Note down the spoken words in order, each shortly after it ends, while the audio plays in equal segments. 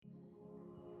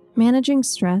Managing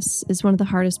stress is one of the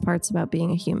hardest parts about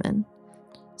being a human.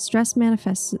 Stress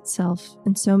manifests itself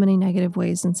in so many negative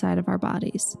ways inside of our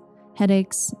bodies.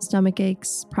 Headaches, stomach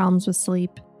aches, problems with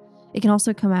sleep. It can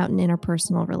also come out in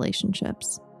interpersonal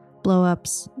relationships.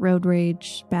 Blow-ups, road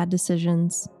rage, bad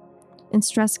decisions. And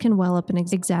stress can well up and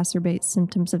exacerbate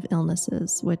symptoms of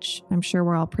illnesses, which I'm sure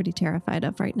we're all pretty terrified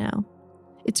of right now.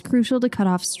 It's crucial to cut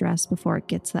off stress before it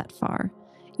gets that far,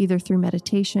 either through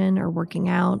meditation or working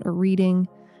out or reading,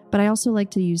 but I also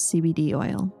like to use CBD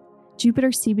oil. Jupiter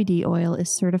CBD oil is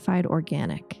certified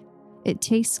organic. It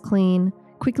tastes clean,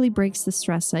 quickly breaks the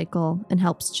stress cycle, and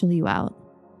helps chill you out.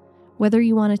 Whether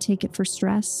you want to take it for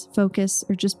stress, focus,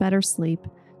 or just better sleep,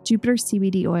 Jupiter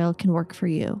CBD oil can work for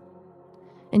you.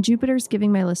 And Jupiter's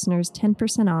giving my listeners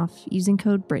 10% off using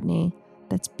code Brittany,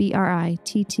 that's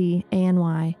BRITTANY,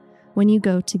 when you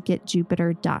go to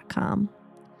getjupiter.com.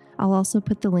 I'll also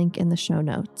put the link in the show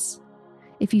notes.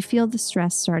 If you feel the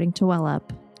stress starting to well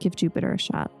up, give Jupiter a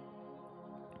shot.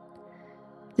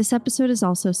 This episode is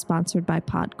also sponsored by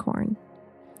Podcorn.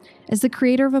 As the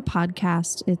creator of a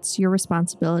podcast, it's your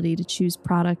responsibility to choose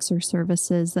products or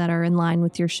services that are in line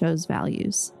with your show's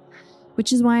values,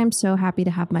 which is why I'm so happy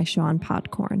to have my show on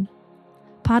Podcorn.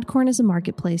 Podcorn is a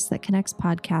marketplace that connects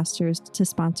podcasters to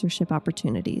sponsorship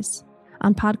opportunities.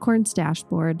 On Podcorn's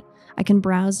dashboard, I can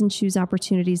browse and choose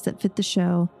opportunities that fit the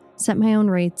show, set my own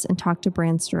rates, and talk to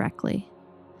brands directly.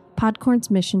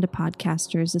 Podcorn's mission to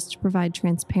podcasters is to provide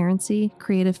transparency,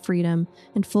 creative freedom,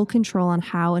 and full control on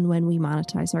how and when we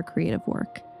monetize our creative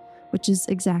work, which is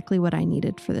exactly what I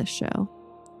needed for this show.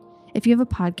 If you have a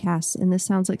podcast and this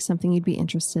sounds like something you'd be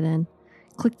interested in,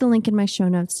 click the link in my show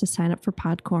notes to sign up for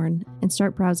Podcorn and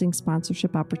start browsing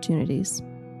sponsorship opportunities.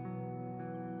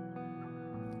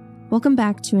 Welcome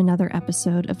back to another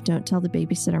episode of Don't Tell the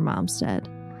Babysitter Mom's Dead,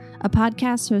 a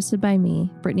podcast hosted by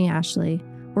me, Brittany Ashley,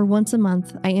 where once a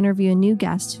month I interview a new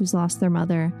guest who's lost their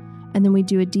mother, and then we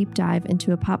do a deep dive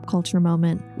into a pop culture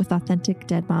moment with authentic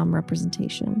dead mom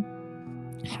representation.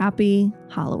 Happy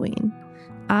Halloween.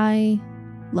 I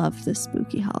love this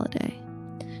spooky holiday.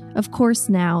 Of course,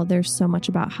 now there's so much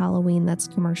about Halloween that's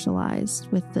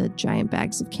commercialized, with the giant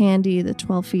bags of candy, the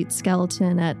 12-feet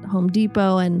skeleton at Home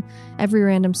Depot, and every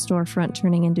random storefront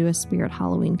turning into a Spirit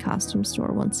Halloween costume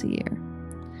store once a year.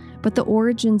 But the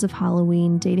origins of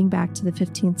Halloween, dating back to the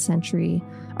 15th century,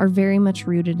 are very much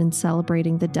rooted in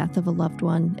celebrating the death of a loved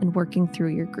one and working through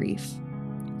your grief.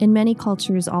 In many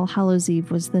cultures, All Hallows Eve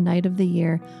was the night of the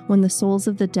year when the souls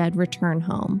of the dead return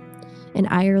home. In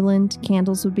Ireland,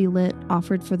 candles would be lit,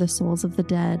 offered for the souls of the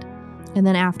dead, and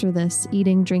then after this,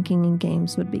 eating, drinking, and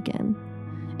games would begin.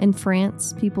 In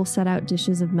France, people set out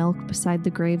dishes of milk beside the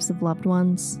graves of loved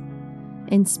ones.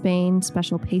 In Spain,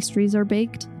 special pastries are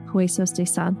baked, huesos de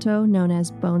santo, known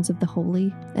as bones of the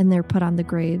holy, and they're put on the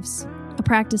graves, a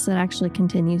practice that actually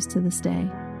continues to this day.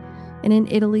 And in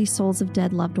Italy, souls of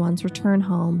dead loved ones return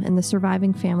home, and the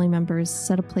surviving family members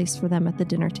set a place for them at the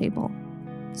dinner table.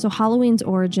 So Halloween's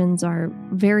origins are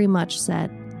very much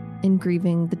set in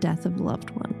grieving the death of a loved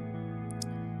one.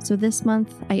 So this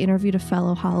month, I interviewed a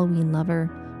fellow Halloween lover,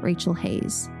 Rachel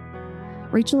Hayes.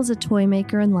 Rachel is a toy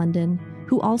maker in London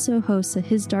who also hosts a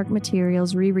His Dark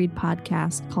Materials reread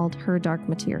podcast called Her Dark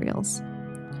Materials.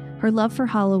 Her love for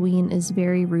Halloween is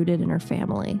very rooted in her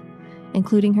family,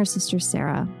 including her sister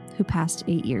Sarah, who passed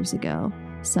 8 years ago,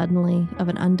 suddenly of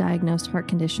an undiagnosed heart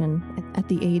condition at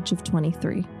the age of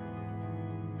 23.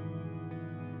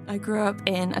 I grew up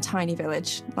in a tiny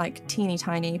village, like teeny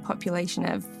tiny population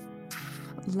of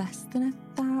less than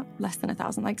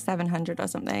 1,000, like 700 or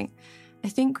something. I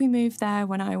think we moved there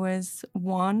when I was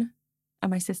 1, and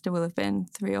my sister will have been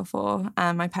 3 or 4.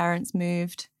 And my parents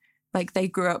moved, like they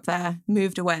grew up there,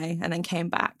 moved away, and then came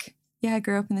back. Yeah, I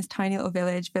grew up in this tiny little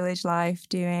village life,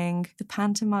 doing the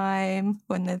pantomime,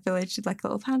 when the village did like a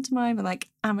little pantomime, and like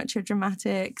amateur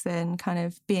dramatics, and kind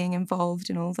of being involved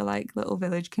in all the like little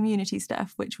village community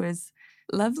stuff, which was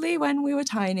lovely when we were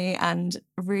tiny and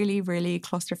really, really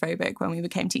claustrophobic when we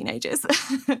became teenagers.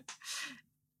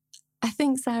 I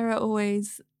think Sarah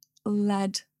always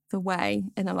led the way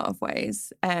in a lot of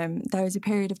ways. There was a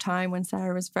period of time when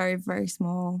Sarah was very, very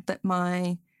small that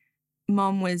my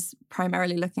mom was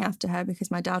primarily looking after her because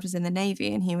my dad was in the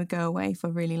Navy and he would go away for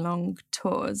really long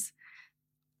tours.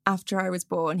 After I was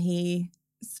born, he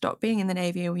stopped being in the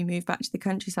Navy and we moved back to the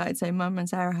countryside. So Mum and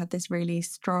Sarah had this really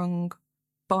strong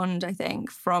bond, I think,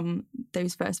 from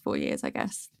those first 4 years, I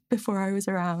guess, before I was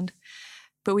around.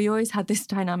 But we always had this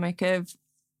dynamic of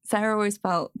Sarah always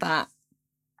felt that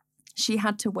she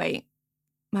had to wait.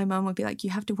 My mum would be like, you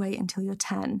have to wait until you're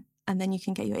 10 and then you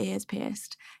can get your ears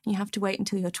pierced. And you have to wait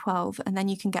until you're 12 and then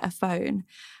you can get a phone.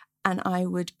 And I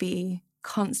would be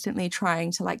constantly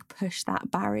trying to like push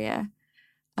that barrier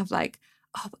of like,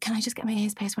 oh, but can I just get my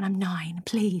ears pierced when I'm 9?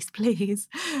 Please, please.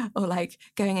 Or like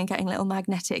going and getting little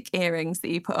magnetic earrings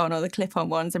that you put on, or the clip-on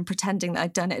ones, and pretending that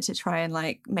I'd done it to try and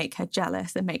like make her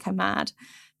jealous and make her mad.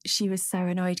 She was so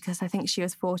annoyed because I think she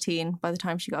was 14 by the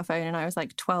time she got a phone and I was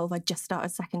like 12. I just started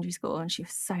secondary school and she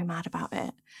was so mad about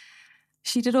it.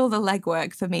 She did all the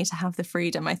legwork for me to have the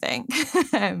freedom, I think.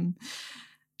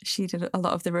 She did a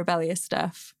lot of the rebellious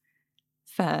stuff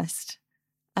first,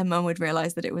 and Mum would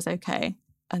realise that it was okay,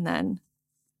 and then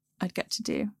I'd get to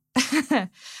do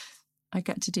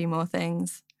more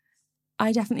things.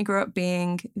 I definitely grew up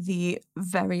being the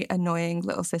very annoying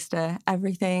little sister.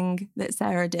 Everything that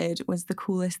Sarah did was the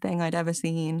coolest thing I'd ever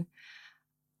seen.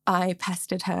 I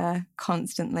pestered her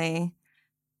constantly.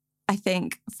 I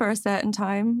think for a certain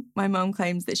time, my mum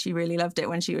claims that she really loved it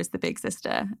when she was the big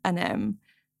sister and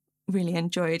really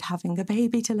enjoyed having a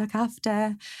baby to look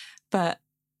after. But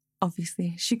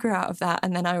obviously she grew out of that.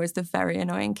 And then I was the very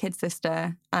annoying kid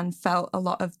sister and felt a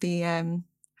lot of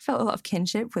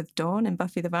kinship with Dawn in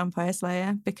Buffy the Vampire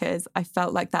Slayer, because I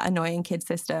felt like that annoying kid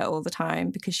sister all the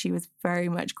time because she was very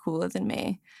much cooler than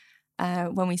me.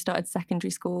 When we started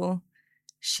secondary school,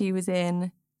 she was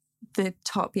in the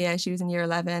top year. She was in year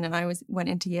 11 and I went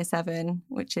into year 7,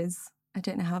 which is, I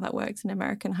don't know how that works in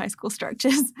American high school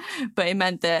structures, but it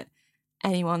meant that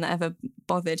anyone that ever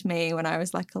bothered me when I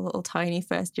was like a little tiny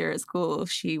first year at school,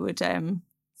 she would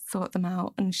sort them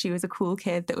out. And she was a cool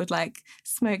kid that would like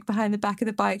smoke behind the back of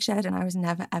the bike shed, and I was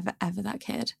never, ever, ever that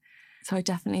kid. So I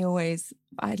definitely always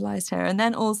idolised her. And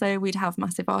then also we'd have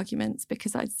massive arguments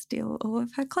because I'd steal all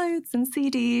of her clothes and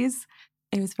CDs.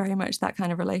 It was very much that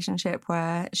kind of relationship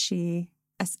where she,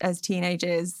 as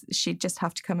teenagers, she'd just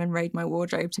have to come and raid my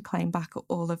wardrobe to claim back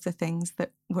all of the things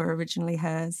that were originally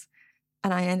hers.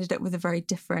 And I ended up with a very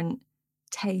different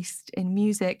taste in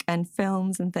music and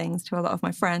films and things to a lot of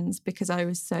my friends because I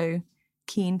was so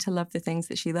keen to love the things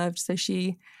that she loved. So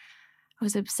she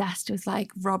was obsessed with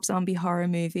like Rob Zombie horror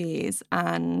movies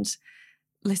and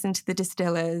listened to the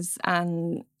Distillers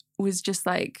and was just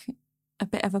like a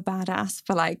bit of a badass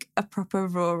for like a proper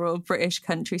rural British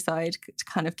countryside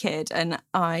kind of kid. And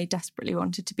I desperately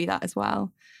wanted to be that as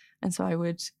well. And so I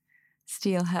would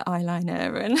steal her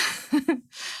eyeliner and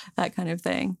that kind of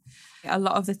thing. A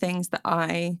lot of the things that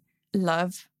I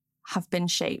love have been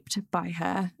shaped by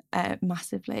her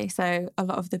massively. So a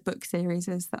lot of the book series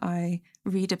that I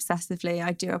read obsessively,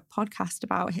 I do a podcast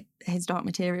about his Dark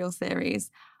Materials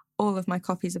series. All of my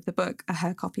copies of the book are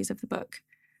her copies of the book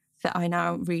that I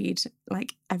now read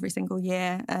like every single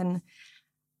year. And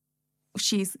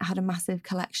she's had a massive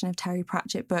collection of Terry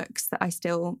Pratchett books that I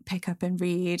still pick up and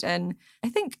read. And I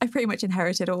think I pretty much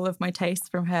inherited all of my tastes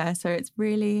from her. So it's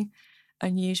really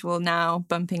unusual now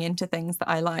bumping into things that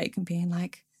I like and being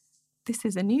like, this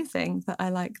is a new thing that I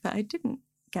like that I didn't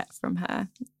get from her.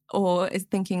 Or is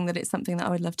thinking that it's something that I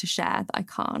would love to share that I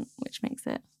can't, which makes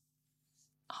it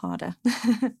harder.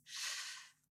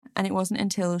 And it wasn't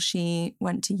until she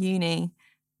went to uni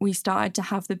we started to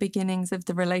have the beginnings of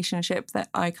the relationship that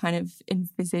I kind of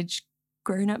envisage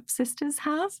grown-up sisters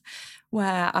have,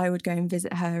 where I would go and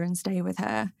visit her and stay with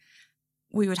her.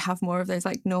 We would have more of those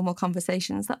like normal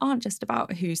conversations that aren't just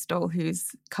about who stole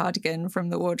whose cardigan from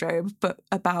the wardrobe, but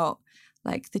about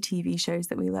like the TV shows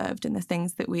that we loved and the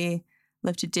things that we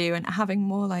love to do, and having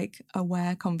more like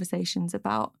aware conversations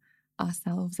about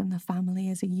ourselves and the family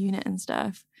as a unit and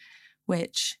stuff,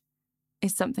 which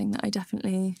is something that I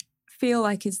definitely feel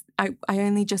like I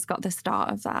only just got the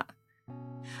start of that.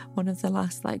 One of the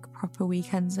last like proper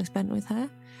weekends I spent with her,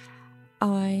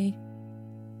 I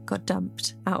got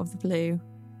dumped out of the blue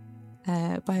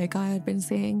by a guy I'd been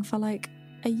seeing for like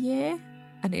a year,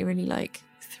 and it really like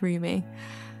threw me.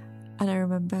 And I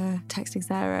remember texting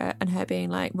Sarah and her being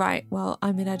like, right, well,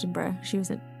 I'm in Edinburgh. She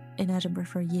was in Edinburgh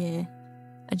for a year,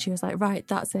 and she was like, right,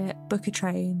 that's it, book a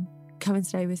train, come and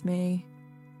stay with me.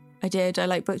 I did. I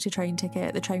like booked a train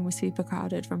ticket. The train was super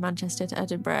crowded from Manchester to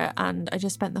Edinburgh, and I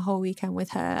just spent the whole weekend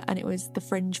with her, and it was the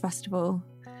Fringe Festival.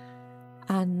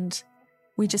 And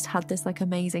we just had this like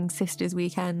amazing sisters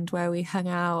weekend where we hung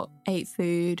out, ate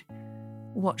food,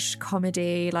 watched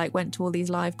comedy, like went to all these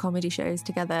live comedy shows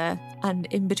together. And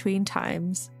in between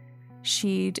times,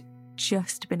 she'd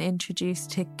just been introduced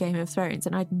to Game of Thrones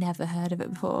and I'd never heard of it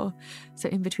before. So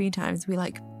in between times, we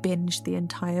like binged the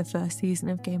entire first season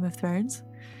of Game of Thrones.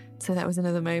 So that was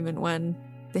another moment when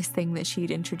this thing that she'd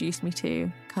introduced me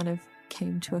to kind of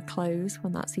came to a close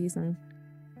when that season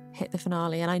hit the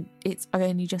finale. And I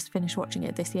only just finished watching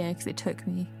it this year because it took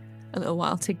me a little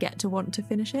while to get to want to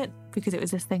finish it because it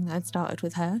was this thing that I'd started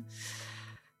with her.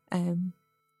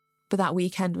 But that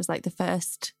weekend was like the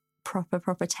first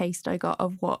proper taste I got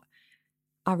of what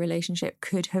our relationship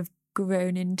could have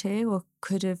grown into, or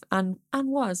could have and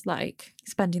was like,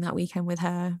 spending that weekend with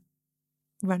her,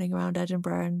 running around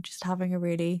Edinburgh and just having a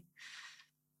really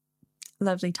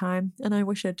lovely time. And I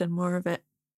wish I'd done more of it.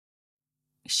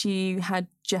 She had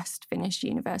just finished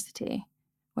university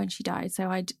when she died, so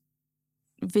I'd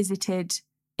visited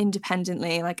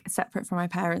independently, like separate from my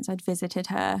parents. I'd visited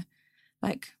her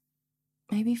like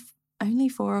maybe only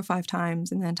 4 or 5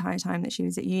 times in the entire time that she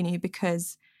was at uni,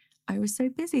 because I was so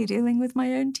busy dealing with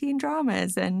my own teen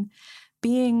dramas and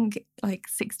being like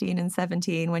 16 and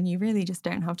 17 when you really just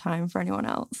don't have time for anyone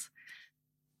else.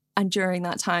 And during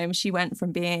that time, she went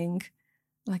from being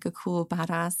like a cool,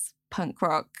 badass punk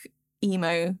rock,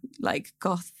 emo, like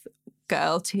goth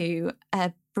girl to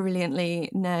a brilliantly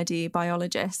nerdy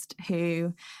biologist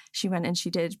who she went and she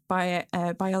did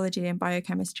biology and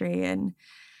biochemistry and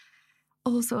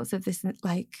all sorts of this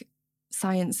like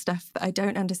science stuff that I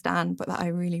don't understand but that I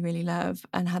really, really love,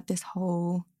 and had this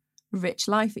whole rich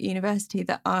life at university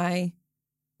that I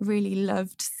really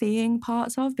loved seeing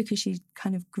parts of, because she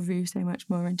kind of grew so much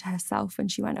more into herself when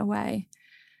she went away,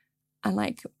 and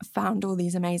like found all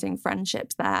these amazing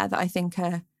friendships there that I think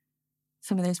are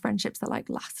some of those friendships that like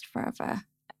last forever.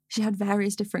 She had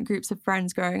various different groups of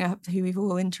friends growing up who we've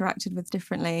all interacted with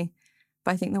differently.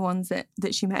 But I think the ones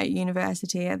that she met at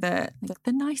university are the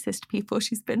nicest people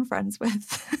she's been friends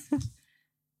with.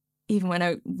 Even when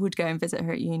I would go and visit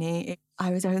her at uni,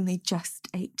 I was only just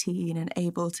 18 and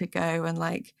able to go and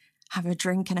like have a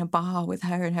drink in a bar with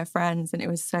her and her friends. And it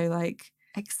was so like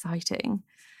exciting.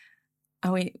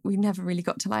 And we never really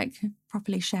got to like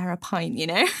properly share a pint, you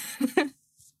know?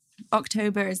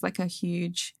 October is like a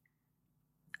huge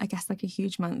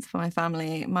month for my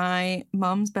family. My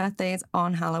mum's birthday is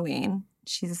on Halloween.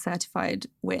 She's a certified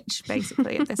witch,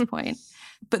 basically, at this point.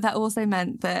 But that also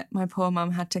meant that my poor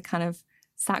mum had to kind of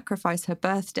sacrifice her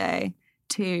birthday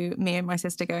to me and my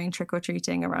sister going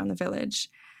trick-or-treating around the village.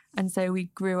 And so we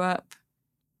grew up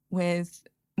with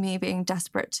me being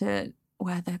desperate to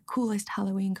wear the coolest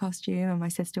Halloween costume, and my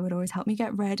sister would always help me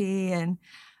get ready. And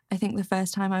I think the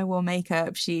first time I wore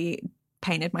makeup, she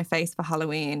painted my face for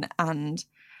Halloween, and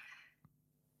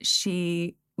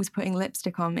she was putting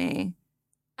lipstick on me.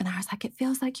 And I was like, it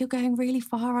feels like you're going really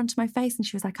far onto my face. And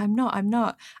she was like, I'm not.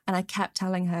 And I kept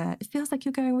telling her, it feels like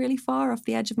you're going really far off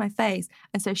the edge of my face.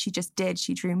 And so she just did.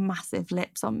 She drew massive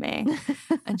lips on me.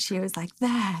 And she was like,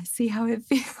 there, see how it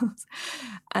feels.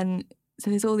 And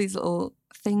so there's all these little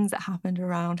things that happened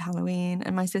around Halloween.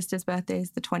 And my sister's birthday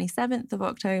is the 27th of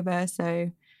October.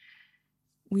 So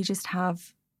we just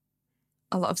have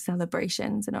a lot of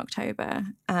celebrations in October.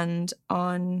 And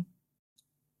on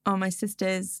my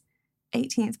sister's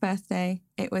 18th birthday,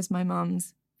 it was my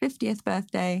mum's 50th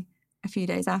birthday a few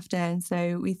days after. And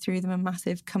so we threw them a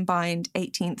massive combined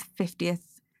 18th, 50th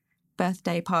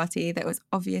birthday party that was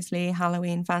obviously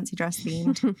Halloween fancy dress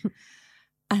themed.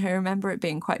 And I remember it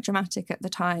being quite dramatic at the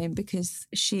time, because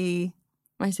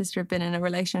my sister had been in a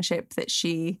relationship that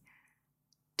she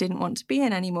didn't want to be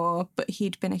in anymore, but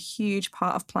he'd been a huge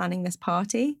part of planning this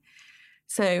party.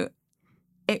 So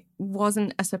it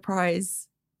wasn't a surprise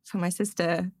for my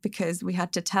sister, because we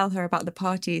had to tell her about the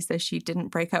party so she didn't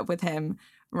break up with him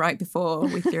right before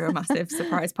we threw a massive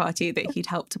surprise party that he'd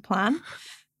helped to plan.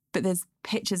 But there's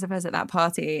pictures of us at that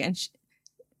party, and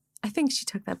I think she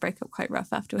took that breakup quite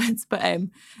rough afterwards, but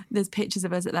there's pictures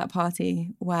of us at that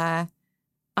party where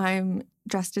I'm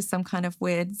dressed as some kind of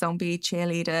weird zombie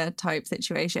cheerleader type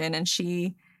situation, and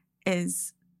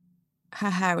her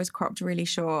hair was cropped really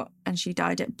short and she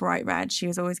dyed it bright red. She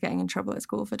was always getting in trouble at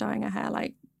school for dyeing her hair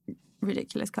like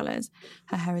ridiculous colours.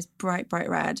 Her hair is bright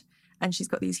red, and she's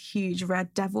got these huge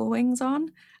red devil wings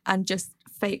on and just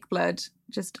fake blood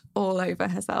just all over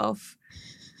herself.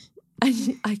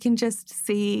 And I can just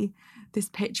see this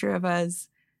picture of us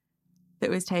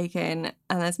that was taken,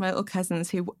 and there's my little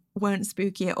cousins who weren't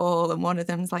spooky at all, and one of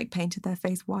them's like painted their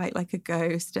face white like a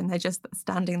ghost, and they're just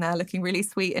standing there looking really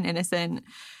sweet and innocent.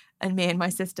 And me and my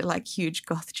sister, like huge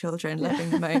goth children, loving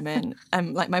the moment.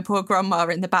 Like my poor grandma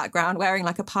in the background wearing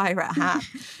like a pirate hat,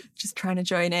 just trying to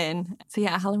join in. So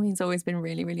yeah, Halloween's always been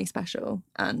really, really special.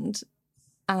 And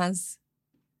as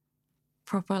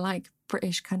proper like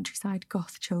British countryside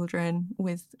goth children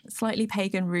with slightly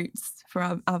pagan roots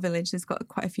for our village, there's got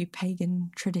quite a few pagan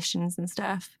traditions and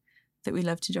stuff that we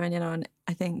love to join in on.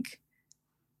 I think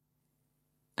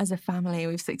as a family,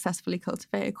 we've successfully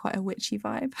cultivated quite a witchy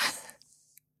vibe.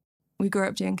 We grew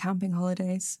up doing camping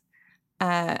holidays.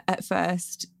 At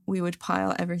first, we would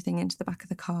pile everything into the back of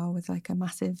the car with like a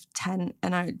massive tent.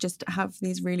 And I just have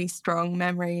these really strong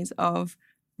memories of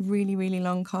really, really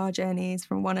long car journeys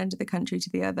from one end of the country to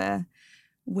the other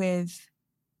with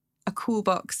a cool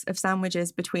box of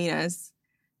sandwiches between us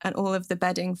and all of the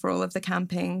bedding for all of the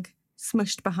camping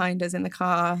smushed behind us in the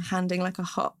car, handing like a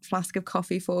hot flask of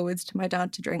coffee forwards to my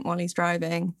dad to drink while he's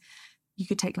driving. You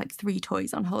could take like 3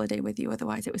 toys on holiday with you,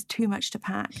 otherwise it was too much to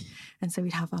pack. And so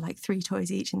we'd have our like 3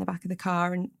 toys each in the back of the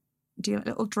car and do like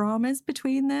little dramas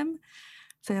between them.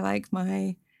 So like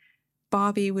my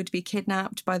Barbie would be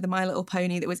kidnapped by the My Little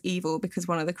Pony that was evil because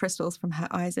one of the crystals from her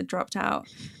eyes had dropped out.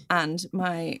 And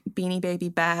my Beanie Baby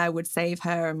Bear would save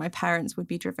her, and my parents would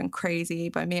be driven crazy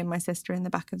by me and my sister in the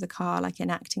back of the car, like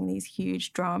enacting these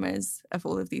huge dramas of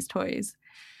all of these toys.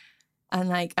 And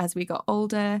like as we got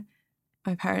older,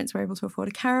 my parents were able to afford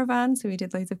a caravan, so we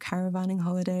did loads of caravanning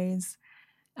holidays.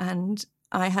 And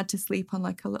I had to sleep on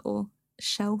like a little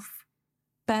shelf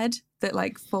bed that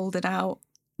like folded out.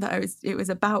 It was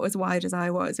about as wide as I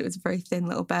was. It was a very thin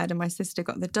little bed, and my sister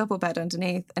got the double bed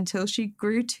underneath until she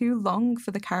grew too long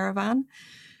for the caravan.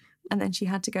 And then she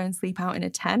had to go and sleep out in a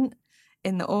tent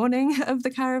in the awning of the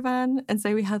caravan. And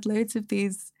so we had loads of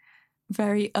these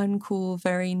very uncool,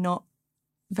 very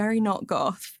not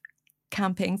goth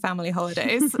camping family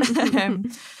holidays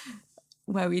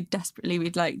where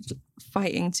we'd like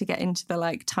fighting to get into the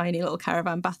like tiny little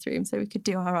caravan bathroom so we could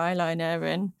do our eyeliner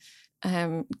and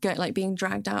being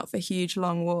dragged out for huge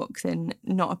long walks in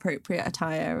not appropriate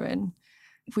attire. And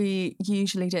we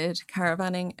usually did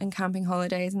caravanning and camping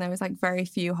holidays, and there was like very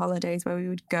few holidays where we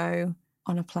would go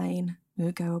on a plane. We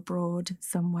would go abroad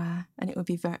somewhere, and it would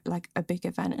be very like a big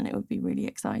event, and it would be really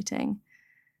exciting.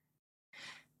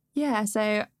 Yeah,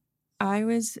 so I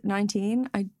was 19.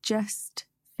 I just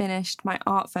finished my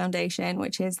art foundation,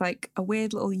 which is like a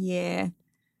weird little year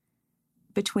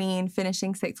between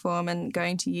finishing 6th form and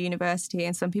going to university.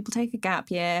 And some people take a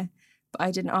gap year, but I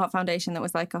did an art foundation that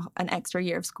was like an extra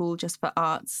year of school just for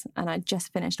arts. And I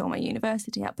just finished all my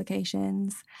university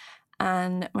applications.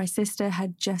 And my sister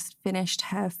had just finished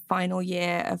her final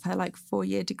year of her like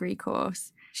 4-year degree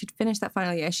course. She'd finished that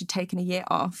final year. She'd taken a year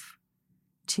off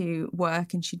to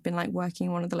work, and she'd been like working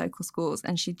in one of the local schools,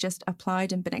 and she'd just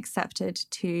applied and been accepted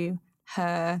to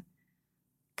her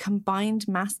combined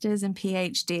master's and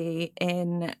PhD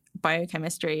in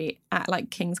biochemistry at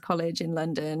like King's College in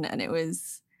London. And it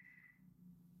was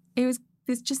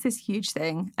just this huge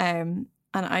thing. And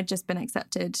I'd just been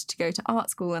accepted to go to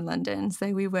art school in London.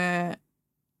 So we were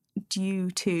due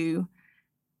to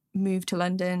move to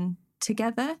London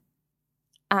together.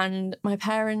 And my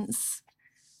parents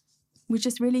were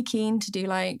just really keen to do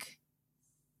like,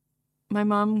 my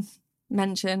mum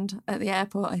mentioned at the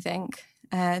airport, I think,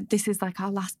 this is like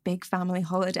our last big family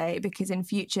holiday, because in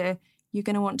future you're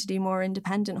going to want to do more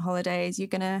independent holidays. You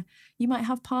might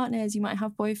have partners, you might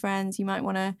have boyfriends, you might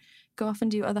want to go off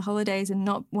and do other holidays and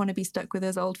not want to be stuck with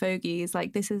us old fogies.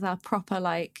 Like this is our proper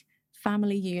like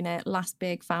family unit, last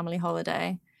big family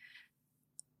holiday.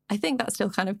 I think that still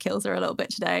kind of kills her a little bit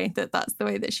today, that's the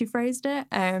way that she phrased it.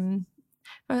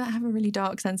 But I have a really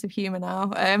dark sense of humour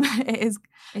now. It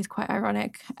is quite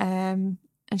ironic. And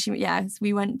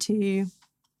we went to,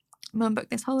 Mum booked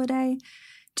this holiday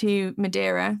to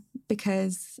Madeira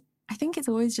because I think it's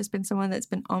always just been someone that's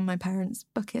been on my parents'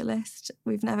 bucket list.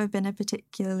 We've never been a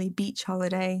particularly beach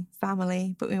holiday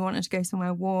family, but we wanted to go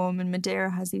somewhere warm, and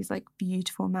Madeira has these like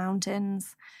beautiful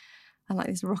mountains and like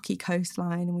this rocky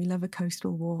coastline, and we love a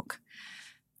coastal walk.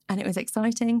 And it was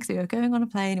exciting because we were going on a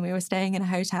plane and we were staying in a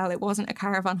hotel. It wasn't a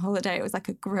caravan holiday, it was like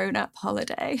a grown-up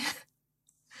holiday.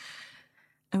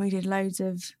 And we did loads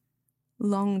of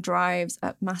long drives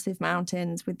up massive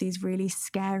mountains with these really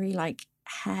scary like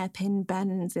hairpin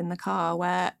bends in the car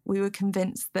where we were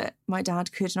convinced that my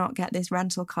dad could not get this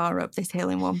rental car up this hill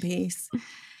in one piece.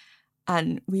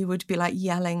 And we would be like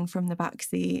yelling from the back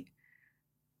seat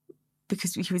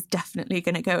because he was definitely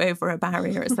going to go over a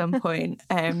barrier at some point.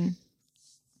 And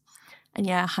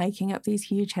yeah, hiking up these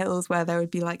huge hills where there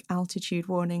would be like altitude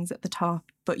warnings at the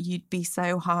top, but you'd be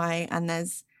so high and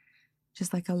there's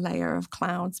just like a layer of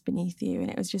clouds beneath you. And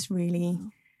it was just really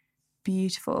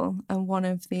beautiful. And one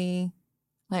of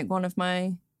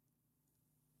my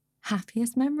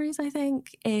happiest memories, I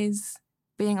think, is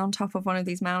being on top of one of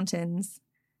these mountains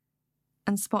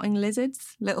and spotting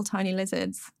lizards, little tiny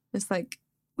lizards. Just like,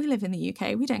 we live in the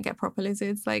UK, we don't get proper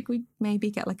lizards. Like we maybe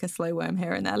get like a slow worm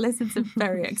here and there. Lizards are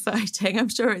very exciting. I'm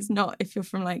sure it's not if you're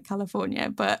from like California,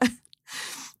 but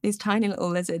these tiny little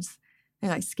lizards,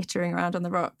 they're like skittering around on the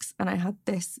rocks. And I had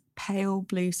this pale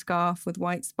blue scarf with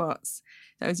white spots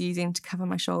that I was using to cover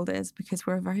my shoulders because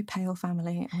we're a very pale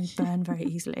family and we burn very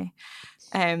easily.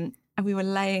 And we were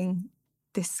laying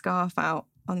this scarf out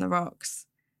on the rocks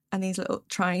and these little,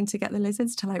 trying to get the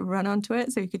lizards to like run onto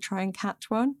it so we could try and catch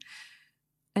one.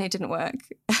 And it didn't work.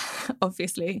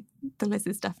 Obviously, the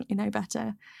lizards definitely know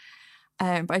better.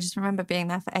 But I just remember being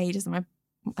there for ages, and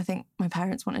I think my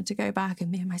parents wanted to go back,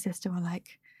 and me and my sister were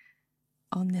like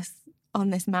on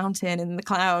this mountain in the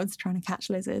clouds trying to catch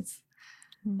lizards.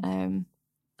 I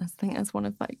think that's one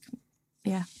of like,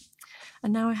 yeah.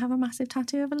 And now I have a massive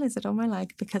tattoo of a lizard on my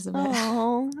leg because of it.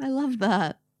 Oh, I love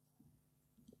that.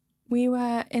 We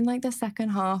were in like the second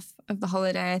half of the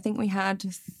holiday. I think we had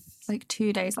like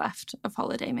 2 days left of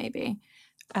holiday, maybe.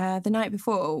 The night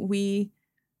before, we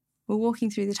were walking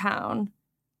through the town,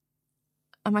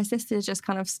 and my sister just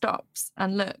kind of stops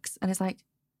and looks and is like,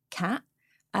 cat?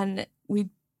 And you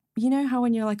know how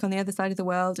when you're like on the other side of the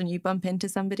world and you bump into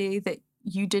somebody that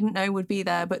you didn't know would be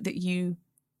there, but that you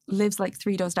lives like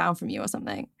 3 doors down from you or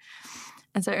something.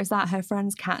 And so it was that her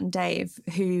friends Kat and Dave,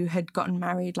 who had gotten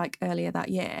married like earlier that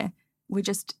year, were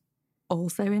just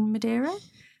also in Madeira,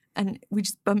 and we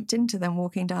just bumped into them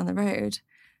walking down the road,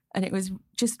 and it was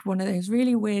just one of those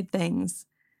really weird things,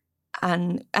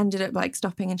 and ended up like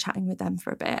stopping and chatting with them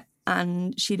for a bit.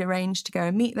 And she'd arranged to go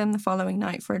and meet them the following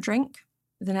night for a drink.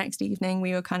 The next evening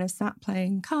we were kind of sat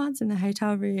playing cards in the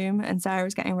hotel room, and Sarah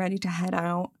was getting ready to head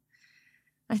out.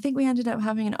 I think we ended up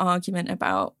having an argument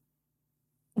about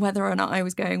whether or not I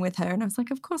was going with her. And I was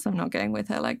like, of course I'm not going with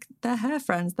her. Like, they're her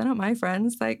friends. They're not my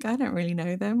friends. Like, I don't really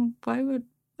know them. Why would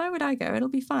I go? It'll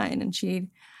be fine. And she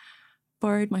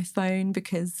borrowed my phone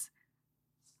because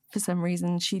for some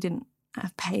reason she didn't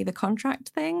pay the contract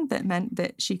thing that meant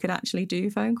that she could actually do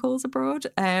phone calls abroad.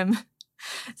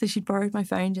 So she'd borrowed my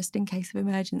phone just in case of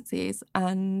emergencies.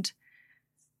 And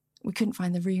we couldn't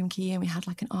find the room key, and we had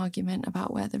like an argument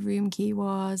about where the room key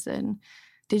was and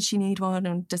did she need one,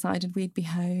 and decided we'd be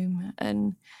home.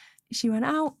 And she went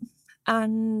out,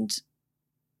 and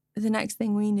the next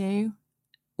thing we knew,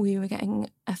 we were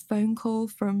getting a phone call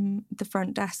from the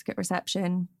front desk at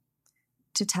reception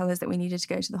to tell us that we needed to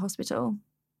go to the hospital.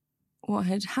 What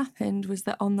had happened was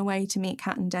that on the way to meet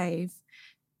Kat and Dave,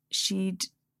 she'd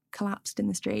collapsed in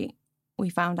the street. We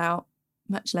found out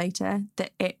much later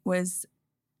that it was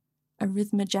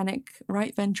arrhythmogenic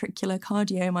right ventricular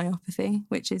cardiomyopathy,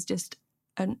 which is just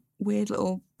a weird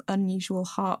little unusual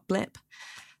heart blip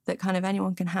that kind of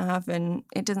anyone can have, and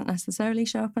it doesn't necessarily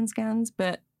show up on scans,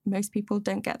 but most people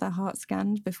don't get their heart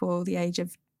scanned before the age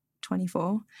of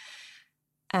 24.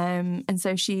 And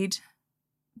so she'd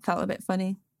felt a bit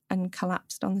funny and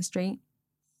collapsed on the street.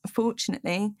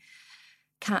 Fortunately,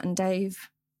 Kat and Dave,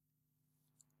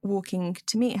 walking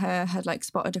to meet her, had like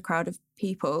spotted a crowd of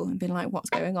people and been like, what's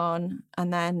going on?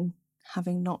 And then,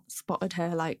 having not spotted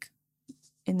her like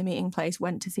in the meeting place,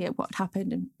 went to see what had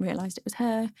happened and realised it was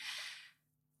her.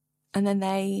 And then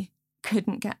they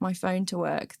couldn't get my phone to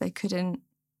work. They couldn't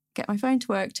get my phone to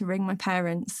work to ring my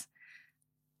parents,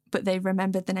 but they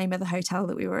remembered the name of the hotel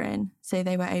that we were in. So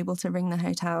they were able to ring the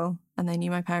hotel, and they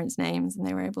knew my parents' names, and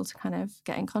they were able to kind of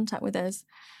get in contact with us.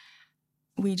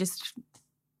 We just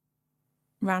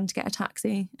ran to get a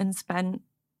taxi and spent,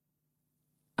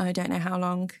 I don't know how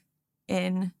long,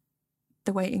 in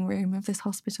the waiting room of this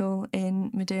hospital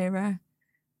in Madeira,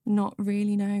 not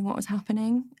really knowing what was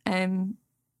happening.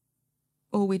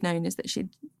 All we'd known is that she'd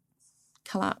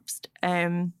collapsed.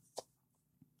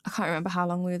 I can't remember how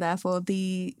long we were there for.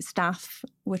 The staff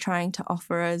were trying to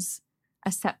offer us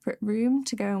a separate room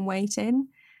to go and wait in,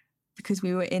 because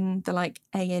we were in the like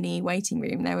A&E waiting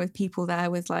room. There were people there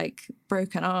with like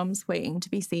broken arms waiting to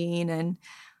be seen, and,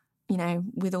 you know,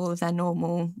 with all of their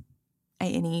normal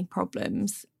A&E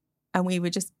problems. And we were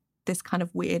just this kind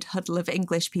of weird huddle of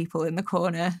English people in the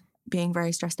corner, being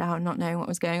very stressed out and not knowing what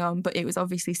was going on. But it was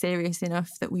obviously serious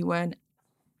enough that we weren't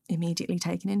immediately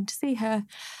taken in to see her.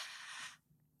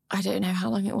 I don't know how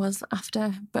long it was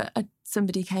after, but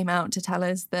somebody came out to tell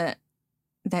us that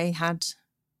they had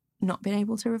not been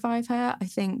able to revive her. I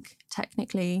think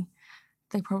technically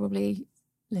they probably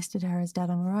listed her as dead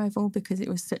on arrival because it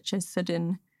was such a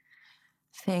sudden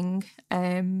thing.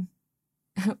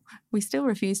 We still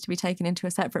refused to be taken into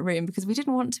a separate room because we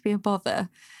didn't want to be a bother.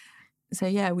 So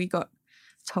yeah, we got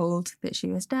told that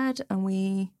she was dead,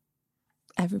 and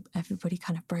everybody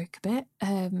kind of broke a bit.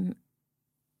 And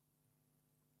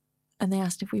they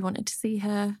asked if we wanted to see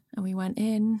her, and we went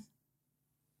in.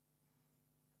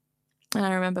 And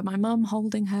I remember my mum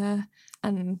holding her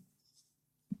and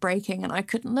breaking, and I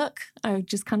couldn't look. I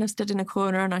just kind of stood in a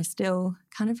corner, and I still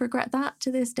kind of regret that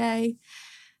to this day.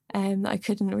 I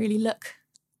couldn't really look.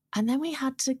 And then we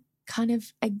had to kind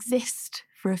of exist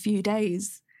for a few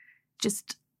days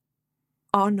just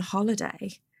on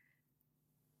holiday.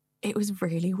 It was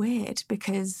really weird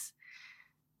because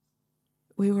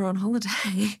we were on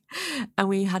holiday and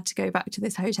we had to go back to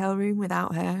this hotel room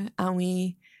without her, and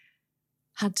we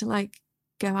had to like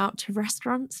go out to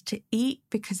restaurants to eat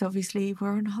because obviously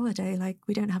we're on holiday, like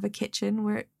we don't have a kitchen,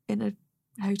 we're in a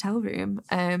hotel room.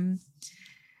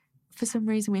 For some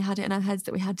reason we had it in our heads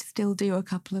that we had to still do a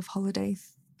couple of holiday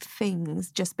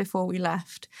things just before we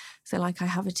left. So like I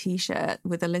have a t-shirt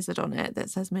with a lizard on it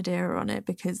that says Madeira on it,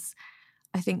 because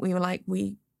I think we were like,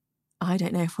 I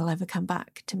don't know if we'll ever come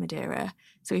back to Madeira.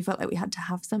 So we felt like we had to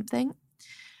have something.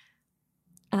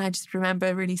 And I just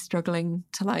remember really struggling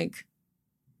to like,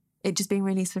 it just being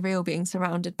really surreal being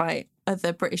surrounded by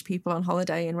other British people on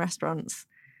holiday in restaurants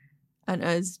and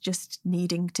us just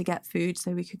needing to get food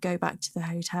so we could go back to the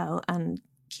hotel and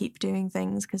keep doing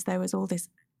things, because there was all this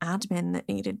admin that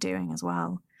needed doing as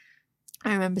well.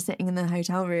 I remember sitting in the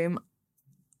hotel room.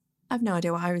 I have no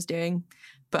idea what I was doing,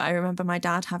 but I remember my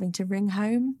dad having to ring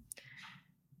home,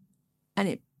 and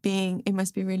it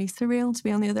must be really surreal to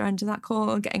be on the other end of that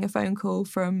call, getting a phone call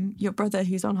from your brother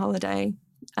who's on holiday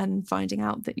and finding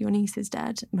out that your niece is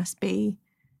dead. It must be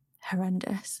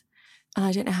horrendous. And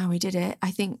I don't know how he did it. I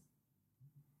think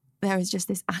there was just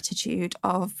this attitude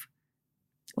of,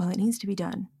 well, it needs to be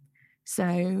done.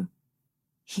 So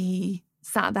he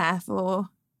sat there for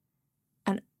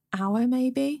an hour,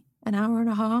 maybe an hour and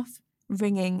a half,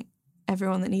 ringing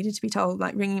everyone that needed to be told,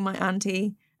 like ringing my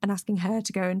auntie and asking her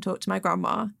to go and talk to my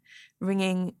grandma,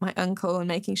 ringing my uncle and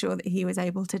making sure that he was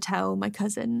able to tell my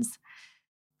cousins.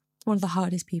 One of the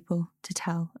hardest people to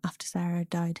tell after Sarah had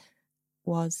died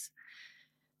was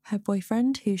her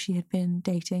boyfriend, who she had been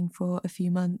dating for a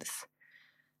few months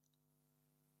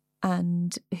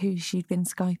and who she'd been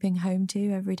Skyping home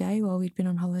to every day while we'd been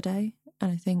on holiday.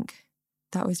 And I think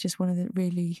that was just one of the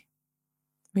really,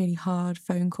 really hard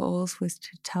phone calls, was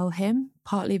to tell him,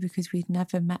 partly because we'd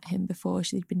never met him before.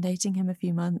 She'd been dating him a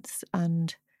few months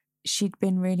and she'd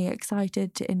been really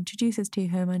excited to introduce us to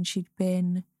him, and she'd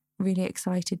been really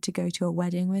excited to go to a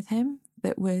wedding with him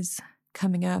that was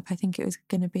coming up. I think it was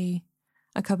going to be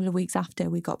a couple of weeks after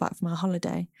we got back from our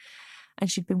holiday, and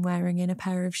she'd been wearing in a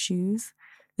pair of shoes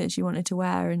that she wanted to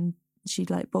wear, and she'd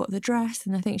like bought the dress,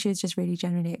 and I think she was just really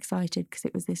genuinely excited because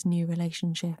it was this new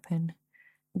relationship. And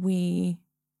we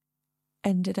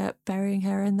ended up burying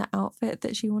her in the outfit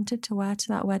that she wanted to wear to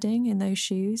that wedding, in those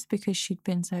shoes, because she'd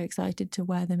been so excited to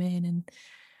wear them in, and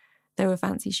they were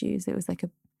fancy shoes. It was like a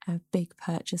big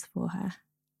purchase for her.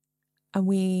 And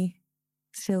we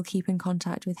still keep in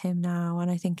contact with him now, and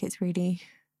I think it's really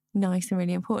nice and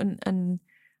really important, and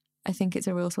I think it's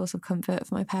a real source of comfort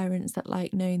for my parents, that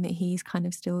like knowing that he's kind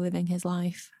of still living his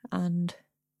life, and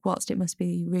whilst it must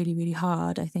be really, really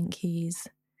hard, I think he's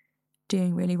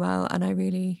doing really well. And I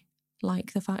really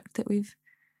like the fact that we've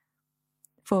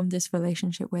formed this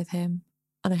relationship with him,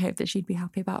 and I hope that she'd be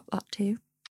happy about that too.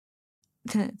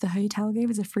 The hotel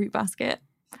gave us a fruit basket.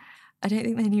 I don't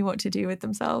think they knew what to do with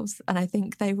themselves, and I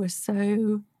think they were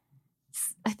so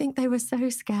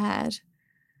scared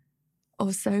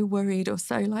or so worried or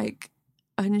so like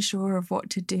unsure of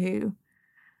what to do,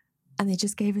 and they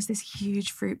just gave us this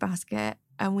huge fruit basket.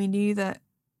 And we knew that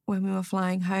when we were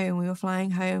flying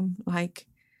home like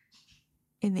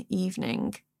in the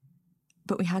evening,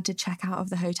 but we had to check out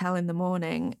of the hotel in the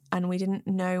morning, and we didn't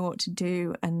know what to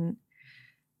do, and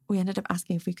we ended up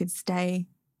asking if we could stay.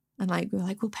 And like we were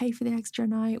like, we'll pay for the extra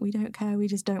night, we don't care, we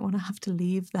just don't want to have to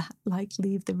leave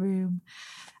the room.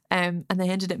 And they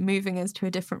ended up moving us to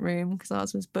a different room because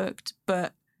ours was booked.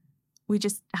 But we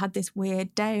just had this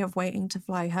weird day of waiting to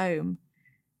fly home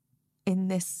in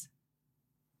this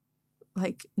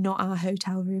like not our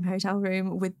hotel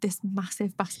room with this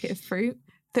massive basket of fruit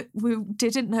that we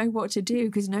didn't know what to do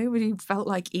because nobody felt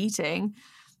like eating.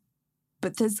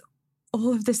 But there's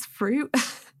all of this fruit.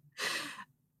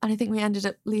 And I think we ended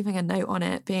up leaving a note on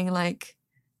it being like,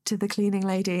 to the cleaning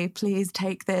lady, please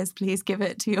take this, please give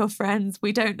it to your friends.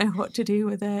 We don't know what to do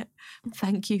with it.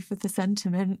 Thank you for the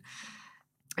sentiment.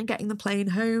 And getting the plane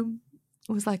home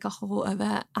was like a whole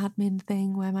other admin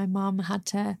thing where my mum had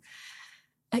to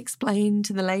explain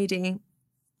to the lady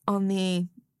on the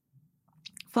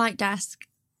flight desk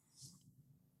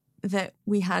that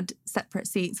we had separate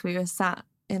seats. We were sat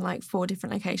in like 4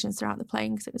 different locations throughout the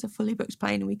plane because it was a fully booked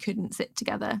plane and we couldn't sit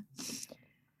together.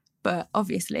 But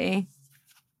obviously,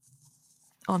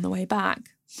 on the way back,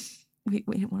 we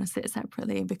didn't want to sit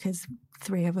separately because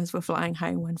 3 of us were flying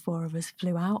home when 4 of us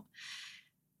flew out.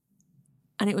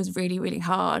 And it was really, really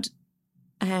hard.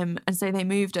 And so they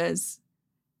moved us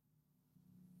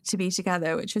to be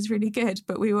together, which was really good.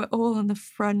 But we were all on the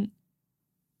front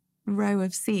row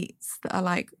of seats that are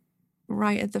like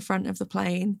right at the front of the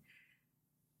plane.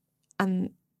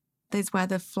 And there's where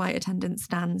the flight attendant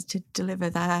stands to deliver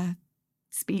their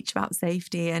speech about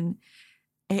safety. And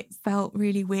it felt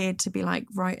really weird to be like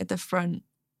right at the front,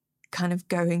 kind of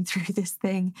going through this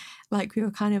thing. Like we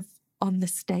were kind of on the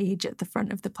stage at the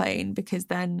front of the plane, because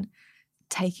then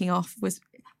taking off was,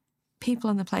 people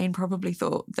on the plane probably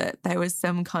thought that there was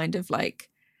some kind of like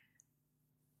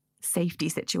safety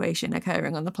situation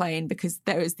occurring on the plane, because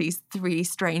there was these 3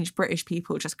 strange British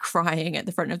people just crying at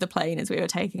the front of the plane as we were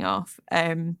taking off.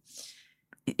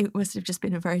 It must have just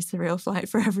been a very surreal flight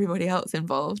for everybody else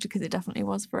involved, because it definitely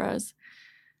was for us.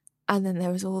 And then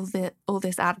there was all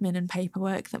this admin and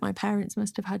paperwork that my parents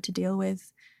must have had to deal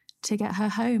with to get her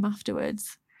home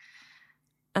afterwards.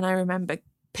 And I remember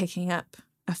picking up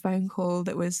a phone call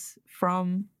that was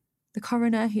from the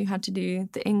coroner who had to do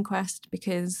the inquest,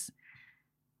 because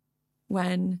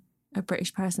when a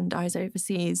British person dies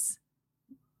overseas,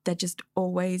 there just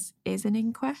always is an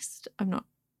inquest. I'm not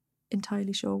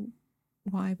entirely sure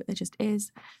why, but there just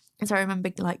is. And so I remember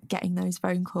like getting those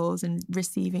phone calls and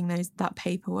receiving that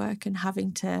paperwork and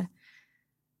having to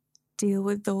deal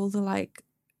with all the like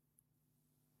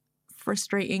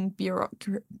frustrating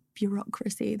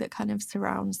bureaucracy that kind of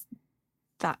surrounds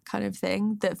that kind of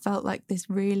thing, that felt like this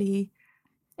really,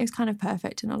 it was kind of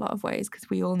perfect in a lot of ways, because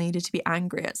we all needed to be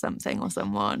angry at something or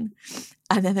someone,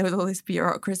 and then there was all this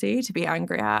bureaucracy to be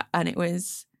angry at, and it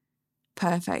was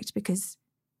perfect because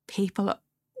people are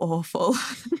awful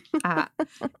at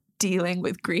dealing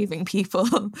with grieving people,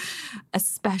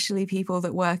 especially people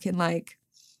that work in like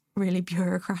really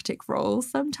bureaucratic roles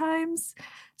sometimes.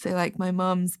 So like my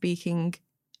mum speaking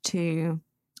to,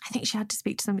 I think she had to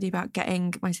speak to somebody about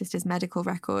getting my sister's medical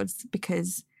records,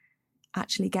 because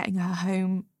actually getting her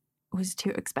home was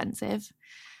too expensive.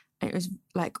 It was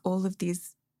like all of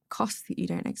these costs that you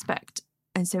don't expect.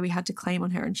 And so we had to claim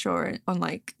on her insurance, on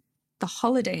like the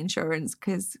holiday insurance,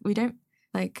 because we don't,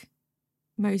 like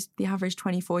the average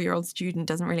 24-year-old student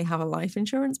doesn't really have a life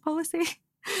insurance policy.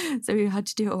 So we had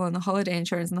to do it all on the holiday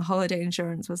insurance. And the holiday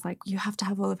insurance was like, you have to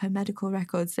have all of her medical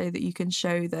records so that you can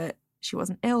show that she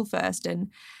wasn't ill first.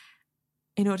 And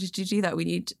in order to do that, we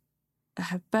need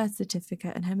her birth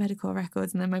certificate and her medical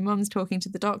records. And then my mum's talking to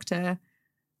the doctor,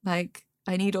 like,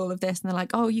 I need all of this. And they're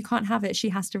like, oh, you can't have it. She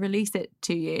has to release it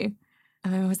to you.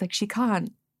 And I was like, she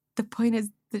can't. The point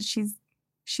is that she's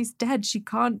dead. She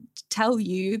can't tell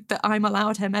you that I'm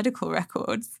allowed her medical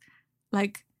records.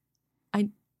 Like, I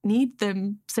need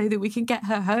them so that we can get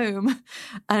her home.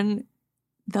 And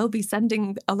they'll be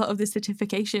sending a lot of the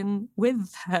certification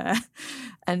with her,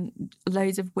 and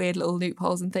loads of weird little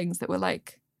loopholes and things that were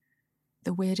like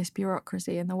the weirdest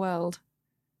bureaucracy in the world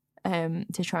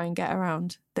to try and get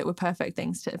around, that were perfect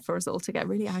things for us all to get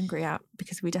really angry at,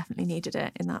 because we definitely needed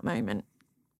it in that moment.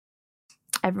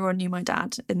 Everyone knew my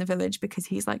dad in the village because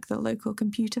he's like the local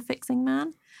computer fixing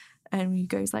man, and he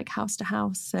goes like house to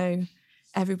house. So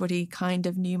everybody kind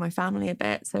of knew my family a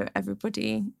bit. So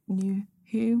everybody knew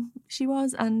who she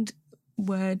was, and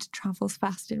word travels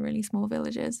fast in really small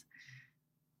villages.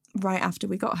 Right after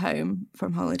we got home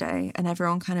from holiday, and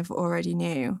everyone kind of already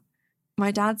knew, my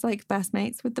dad's like best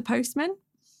mates with the postman,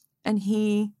 and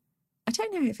I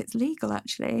don't know if it's legal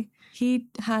actually, he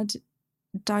had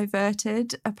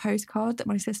diverted a postcard that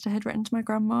my sister had written to my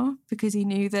grandma, because he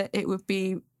knew that it would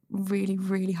be really,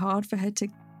 really hard for her to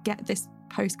get this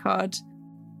postcard.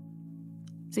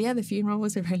 So yeah, the funeral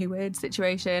was a really weird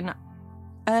situation.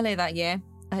 Earlier that year,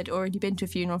 I had already been to a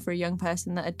funeral for a young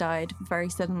person that had died very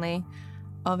suddenly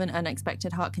of an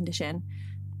unexpected heart condition.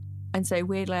 And so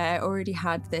weirdly, I already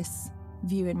had this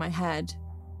view in my head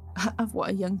of what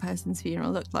a young person's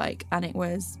funeral looked like. And it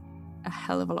was a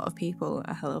hell of a lot of people,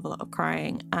 a hell of a lot of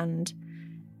crying. And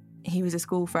he was a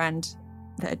school friend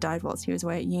that had died whilst he was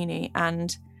away at uni.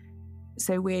 And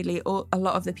so weirdly, a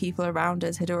lot of the people around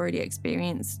us had already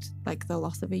experienced like the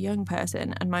loss of a young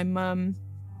person. And my mum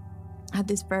had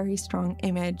this very strong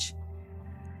image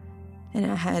in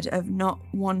her head of not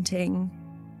wanting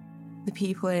the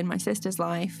people in my sister's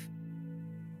life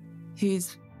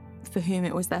for whom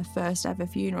it was their first ever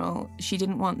funeral. She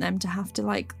didn't want them to have to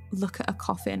like look at a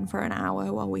coffin for an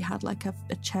hour while we had like a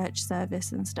church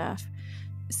service and stuff.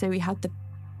 So we had the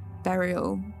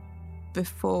burial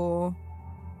before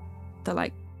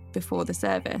the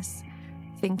service,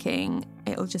 thinking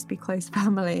it'll just be close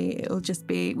family,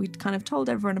 we'd kind of told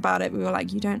everyone about it. We were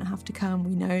like, you don't have to come,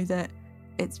 we know that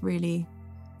it's really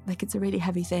like, it's a really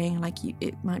heavy thing, like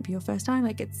it might be your first time,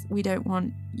 like we don't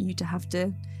want you to have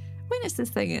to witness this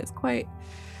thing. It's quite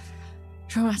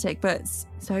traumatic. But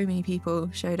so many people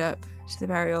showed up to the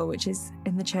burial, which is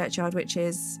in the churchyard, which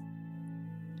is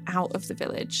out of the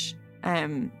village,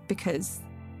 because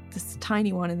this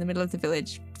tiny one in the middle of the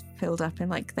village filled up in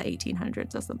like the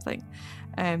 1800s or something.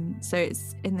 So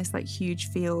it's in this like huge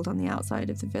field on the outside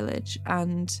of the village,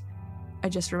 and I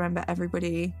just remember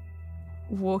everybody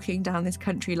walking down this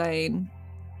country lane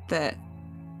that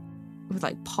with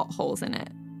like potholes in it,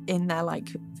 in their like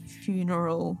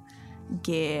funeral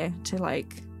gear to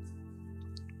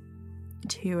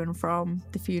and from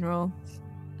the funeral.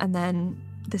 And then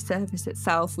the service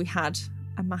itself, we had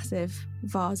a massive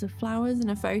vase of flowers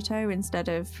and a photo instead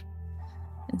of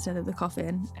the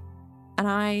coffin. And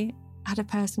I had a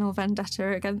personal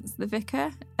vendetta against the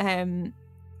vicar. I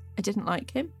didn't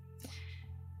like him.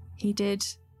 He did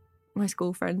my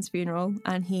school friend's funeral,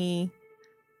 and he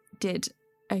did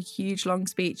a huge long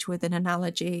speech with an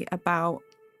analogy about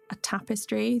a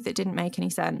tapestry that didn't make any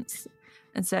sense.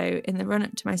 And so in the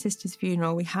run-up to my sister's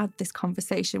funeral, we had this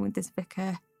conversation with this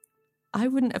vicar. I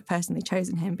wouldn't have personally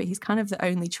chosen him, but he's kind of the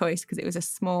only choice because it was a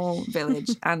small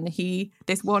village, and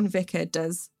this one vicar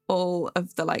does all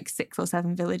of the like 6 or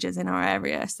 7 villages in our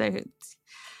area. So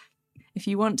if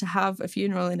you want to have a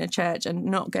funeral in a church and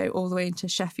not go all the way into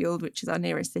Sheffield, which is our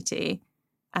nearest city,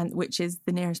 and which is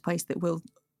the nearest place that will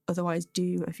otherwise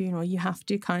do a funeral, you have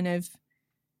to kind of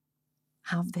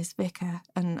have this vicar.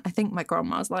 And I think my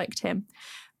grandma's liked him,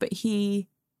 but he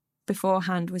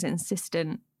beforehand was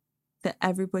insistent that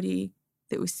everybody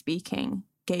that was speaking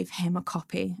gave him a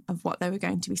copy of what they were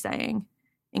going to be saying.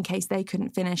 In case they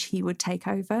couldn't finish, he would take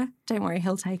over. Don't worry,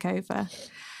 he'll take over.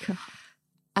 God.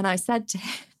 And I said to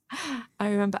him, I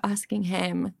remember asking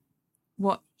him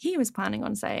what he was planning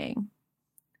on saying.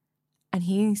 And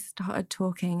he started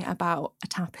talking about a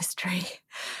tapestry.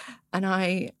 And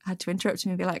I had to interrupt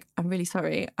him and be like, I'm really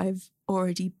sorry. I've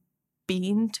already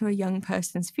been to a young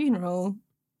person's funeral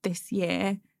this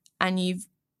year, and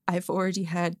I've already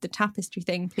heard the tapestry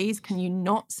thing. Please, can you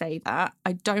not say that?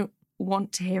 I don't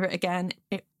want to hear it again.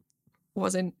 I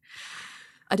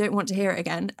don't want to hear it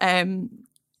again.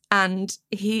 And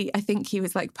I think he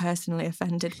was like personally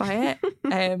offended by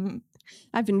it.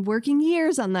 I've been working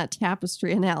years on that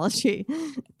tapestry analogy.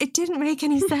 It didn't make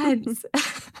any sense.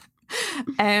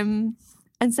 And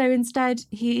so instead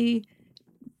he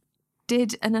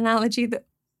did an analogy that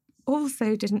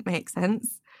also didn't make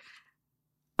sense.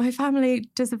 My family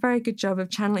does a very good job of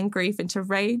channeling grief into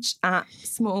rage at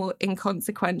small,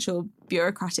 inconsequential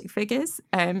bureaucratic figures.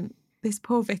 This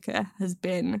poor vicar has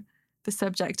been the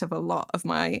subject of a lot of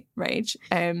my rage.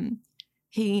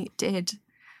 He did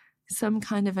some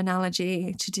kind of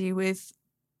analogy to do with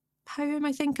poem,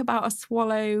 I think, about a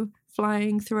swallow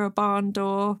flying through a barn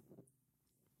door.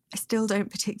 I still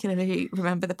don't particularly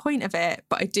remember the point of it,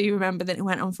 but I do remember that it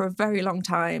went on for a very long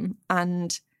time,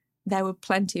 and there were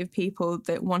plenty of people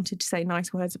that wanted to say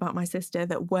nice words about my sister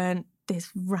that weren't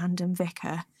this random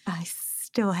vicar. I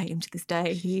still hate him to this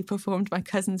day. He performed my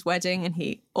cousin's wedding, and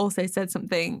he also said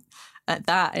something at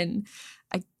that, and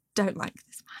I don't like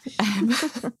this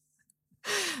man.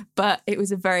 But it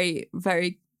was a very,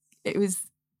 very,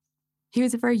 he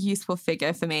was a very useful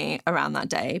figure for me around that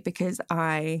day, because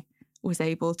I was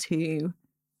able to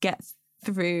get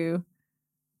through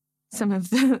some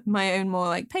of my own more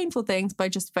like painful things by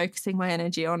just focusing my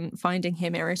energy on finding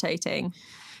him irritating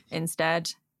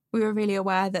instead. We were really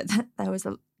aware that there was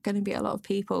going to be a lot of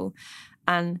people,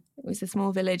 and it was a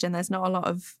small village, and there's not a lot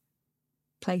of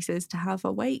places to have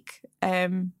a wake.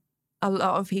 A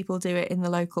lot of people do it in the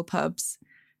local pubs,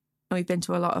 and we've been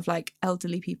to a lot of like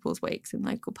elderly people's wakes in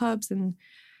local pubs, and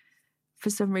for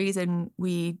some reason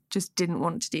we just didn't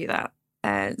want to do that.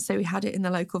 So we had it in the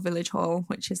local village hall,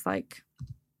 which is like,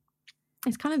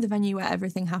 it's kind of the venue where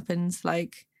everything happens.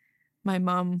 Like, my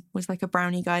mum was like a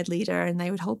brownie guide leader, and they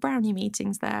would hold brownie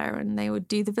meetings there, and they would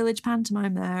do the village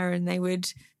pantomime there, and they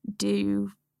would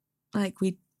do like,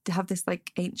 we'd have this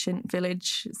like ancient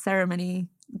village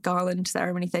garland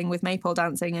ceremony thing with maypole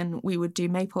dancing, and we would do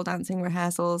maypole dancing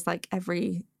rehearsals like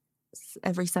every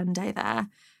Sunday there,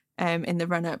 in the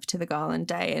run up to the garland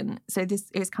day. And so it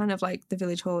was kind of like the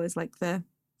village hall is like the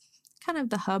kind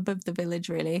of the hub of the village,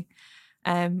 really.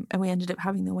 And we ended up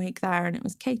having the wake there, and it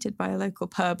was catered by a local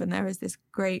pub, and there was this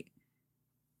great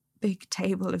big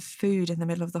table of food in the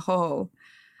middle of the hall.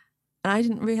 And I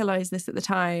didn't realise this at the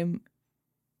time,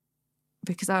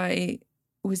 because I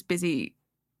was busy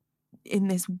in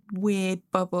this weird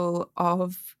bubble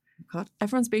of, God,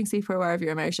 everyone's being super aware of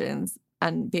your emotions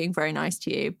and being very nice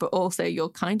to you, but also you're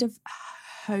kind of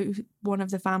one of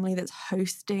the family that's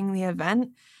hosting the event.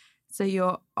 So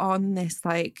you're on this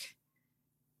like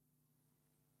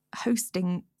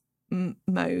hosting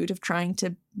mode of trying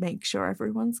to make sure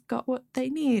everyone's got what they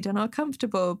need and are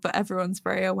comfortable, but everyone's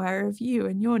very aware of you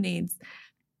and your needs.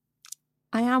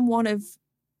 I am one of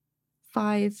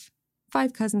five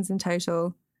cousins in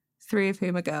total. 3 of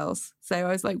whom are girls. So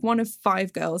I was like one of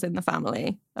 5 girls in the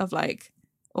family of like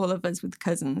all of us with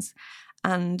cousins.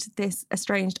 And this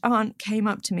estranged aunt came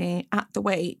up to me at the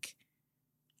wake.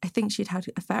 I think she'd had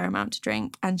a fair amount to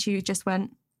drink, and she just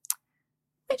went,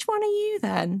 "Which one are you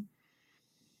then?"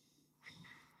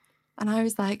 And I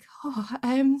was like, "Oh,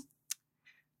 I'm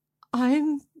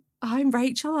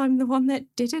Rachel. I'm the one that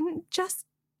didn't just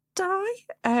die."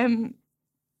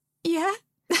 Yeah.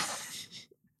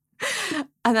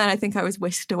 And then I think I was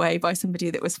whisked away by somebody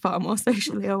that was far more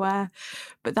socially aware.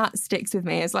 But that sticks with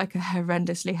me as like a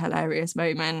horrendously hilarious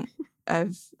moment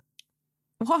of,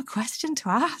 what a question to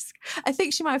ask. I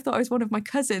think she might have thought I was one of my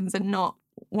cousins and not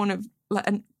one of, like,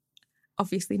 and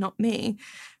obviously not me,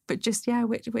 but just, yeah,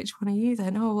 which one are you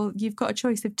then? Oh, well, you've got a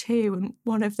choice of 2 and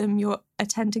one of them you're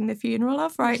attending the funeral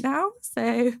of right now.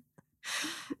 So,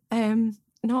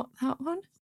 not that one.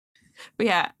 But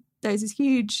yeah, there's this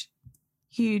huge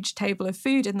table of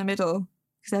food in the middle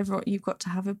because you've got to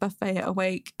have a buffet at a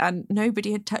wake, and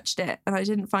nobody had touched it. And I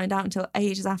didn't find out until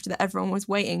ages after that everyone was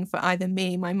waiting for either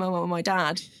me, my mum, or my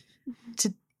dad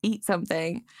to eat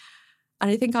something. And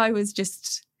I think I was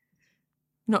just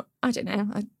not, I don't know,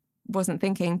 I wasn't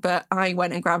thinking, but I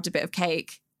went and grabbed a bit of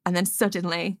cake, and then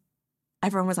suddenly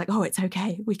everyone was like, "Oh, it's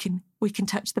okay. We can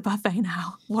touch the buffet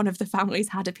now." One of the families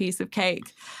had a piece of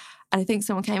cake. And I think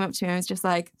someone came up to me and was just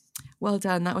like, "Well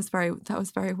done. That was very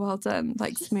well done.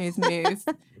 Like, smooth move."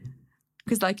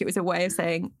 Because like it was a way of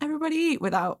saying everybody eat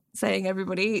without saying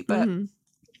everybody eat. But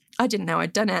I didn't know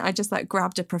I'd done it. I just like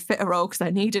grabbed a profiterole because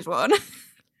I needed one.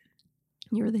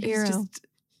 You were the hero. Just,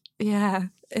 yeah,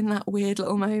 in that weird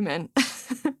little moment.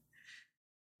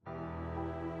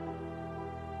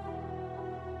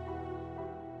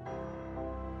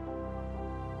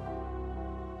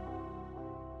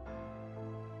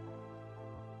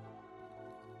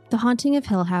 The Haunting of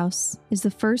Hill House is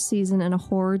the first season in a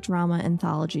horror drama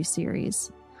anthology series.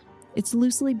 It's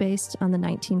loosely based on the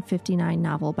 1959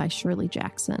 novel by Shirley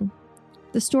Jackson.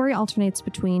 The story alternates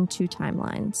between 2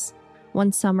 timelines,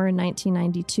 one summer in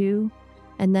 1992,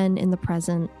 and then in the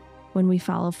present, when we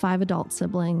follow 5 adult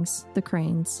siblings, the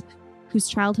Cranes, whose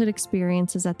childhood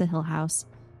experiences at the Hill House,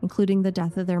 including the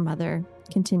death of their mother,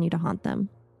 continue to haunt them.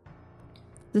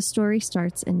 The story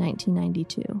starts in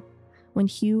 1992. When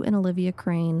Hugh and Olivia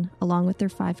Crane, along with their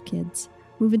 5 kids,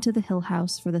 move into the Hill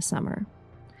House for the summer.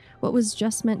 What was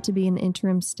just meant to be an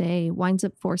interim stay winds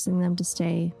up forcing them to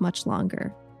stay much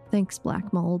longer, thanks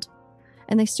Black Mold,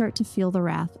 and they start to feel the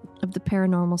wrath of the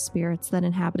paranormal spirits that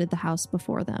inhabited the house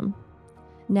before them.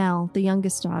 Nell, the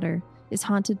youngest daughter, is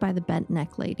haunted by the bent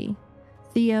neck lady.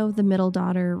 Theo, the middle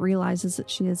daughter, realizes that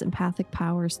she has empathic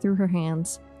powers through her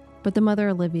hands, but the mother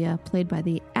Olivia, played by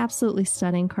the absolutely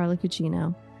stunning Carla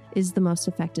Gugino, is the most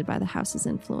affected by the house's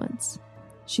influence.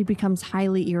 She becomes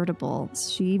highly irritable.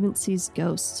 She even sees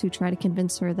ghosts who try to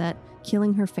convince her that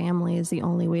killing her family is the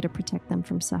only way to protect them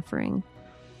from suffering.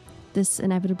 This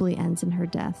inevitably ends in her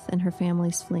death and her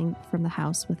family's fleeing from the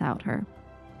house without her.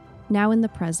 Now in the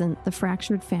present, the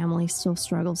fractured family still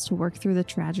struggles to work through the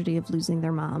tragedy of losing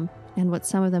their mom and what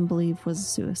some of them believe was a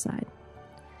suicide.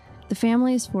 The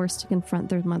family is forced to confront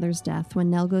their mother's death when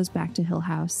Nell goes back to Hill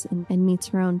House and meets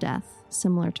her own death,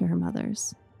 similar to her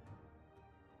mother's.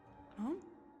 Mom?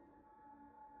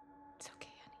 It's okay,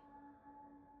 honey.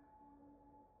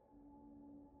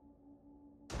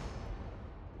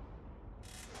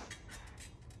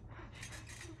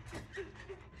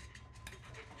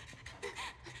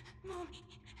 Mommy.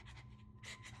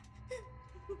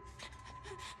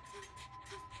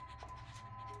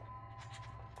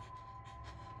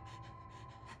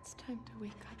 It's time to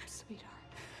wake up, sweetheart.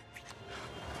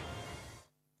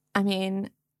 I mean,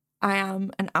 I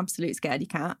am an absolute scaredy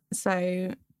cat.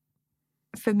 So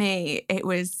for me, it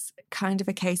was kind of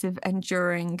a case of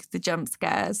enduring the jump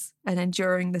scares and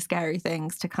enduring the scary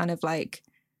things to kind of like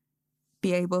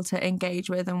be able to engage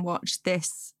with and watch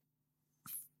this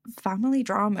family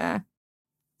drama.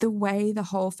 The way the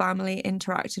whole family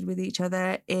interacted with each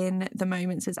other in the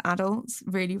moments as adults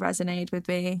really resonated with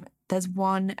me. There's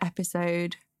one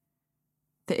episode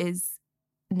that is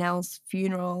Nell's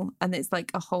funeral, and it's like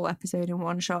a whole episode in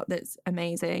one shot that's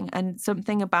amazing, and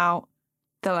something about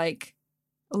the like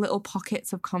little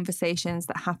pockets of conversations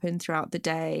that happen throughout the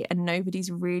day and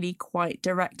nobody's really quite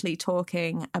directly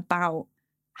talking about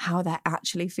how they're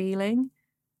actually feeling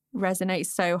resonates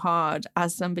so hard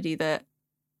as somebody that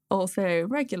also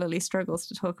regularly struggles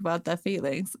to talk about their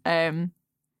feelings, and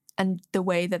the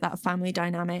way that family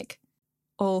dynamic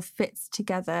all fits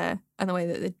together, and the way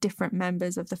that the different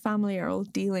members of the family are all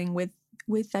dealing with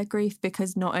their grief,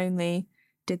 because not only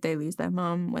did they lose their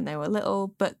mum when they were little,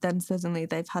 but then suddenly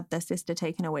they've had their sister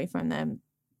taken away from them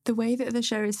The way that the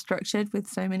show is structured with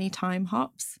so many time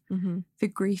hops, the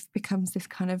grief becomes this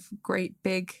kind of great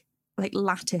big like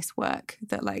lattice work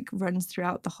that like runs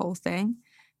throughout the whole thing.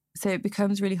 So it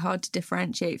becomes really hard to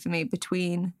differentiate for me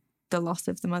between the loss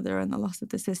of the mother and the loss of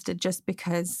the sister, just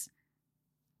because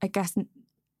I guess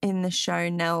in the show,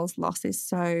 Nell's loss is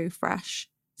so fresh.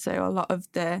 So a lot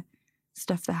of the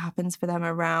stuff that happens for them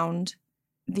around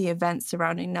the events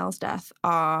surrounding Nell's death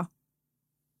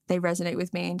they resonate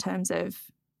with me in terms of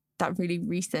that really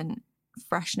recent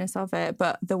freshness of it.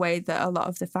 But the way that a lot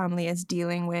of the family is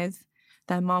dealing with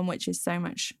their mom, which is so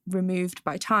much removed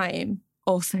by time,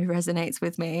 also resonates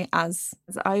with me as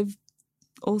I've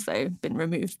also been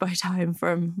removed by time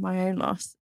from my own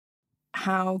loss.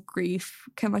 How grief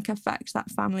can like affect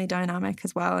that family dynamic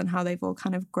as well, and how they've all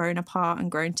kind of grown apart and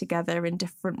grown together in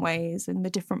different ways, and the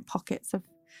different pockets of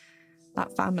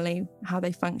that family, how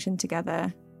they function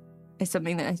together, is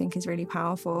something that I think is really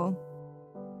powerful.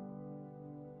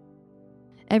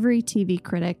 Every TV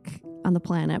critic on the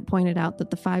planet pointed out that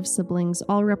the 5 siblings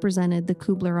all represented the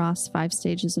Kubler-Ross 5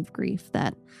 stages of grief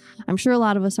that I'm sure a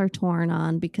lot of us are torn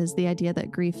on, because the idea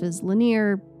that grief is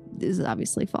linear is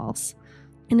obviously false.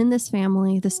 And in this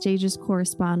family, the stages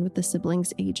correspond with the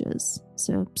siblings' ages.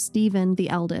 So Stephen, the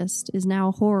eldest, is now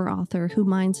a horror author who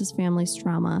minds his family's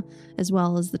trauma as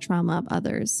well as the trauma of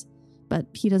others, but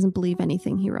he doesn't believe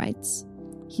anything he writes.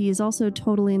 He is also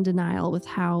totally in denial with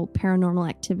how paranormal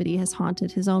activity has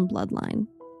haunted his own bloodline.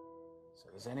 So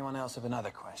does anyone else have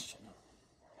another question?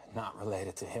 Not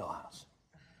related to Hill House?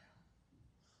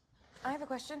 I have a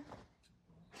question.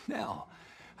 Nell,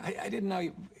 I didn't know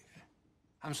you...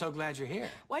 I'm so glad you're here.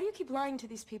 Why do you keep lying to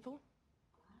these people?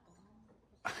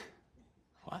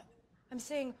 What? I'm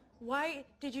saying, why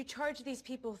did you charge these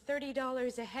people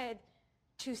 $30 a head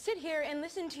to sit here and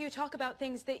listen to you talk about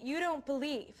things that you don't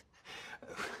believe?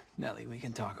 Nellie, we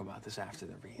can talk about this after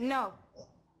the reading. No.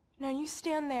 Now you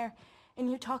stand there and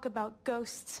you talk about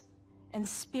ghosts and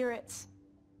spirits.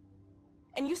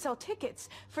 And you sell tickets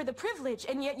for the privilege,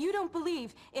 and yet you don't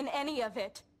believe in any of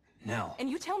it. No. And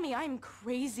you tell me I'm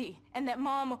crazy, and that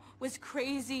Mom was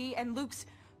crazy, and Luke's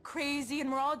crazy,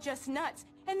 and we're all just nuts.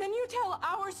 And then you tell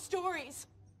our stories.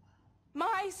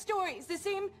 My stories, the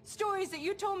same stories that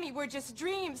you told me were just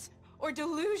dreams or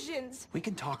delusions. We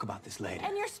can talk about this later.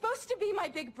 And you're supposed to be my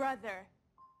big brother.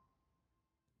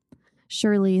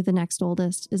 Shirley, the next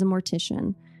oldest, is a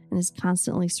mortician and is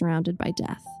constantly surrounded by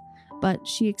death. But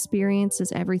she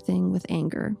experiences everything with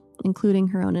anger, including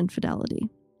her own infidelity.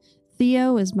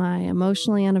 Theo is my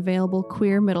emotionally unavailable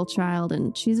queer middle child,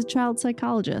 and she's a child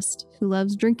psychologist who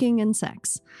loves drinking and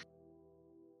sex.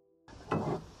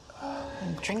 I'm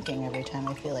drinking every time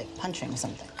I feel like punching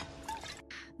something.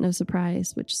 No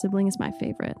surprise, which sibling is my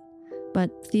favorite.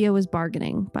 But Theo is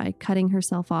bargaining by cutting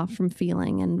herself off from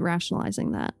feeling and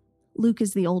rationalizing that. Luke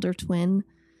is the older twin.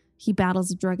 He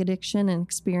battles drug addiction and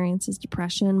experiences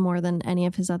depression more than any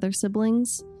of his other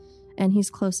siblings, and he's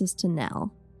closest to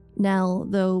Nell. Nell,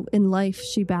 though in life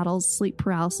she battles sleep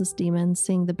paralysis demons,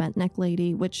 seeing the bent neck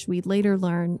lady, which we later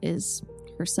learn is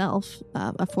herself,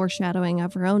 a foreshadowing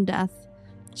of her own death,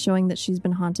 showing that she's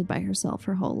been haunted by herself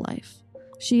her whole life.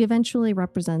 She eventually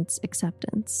represents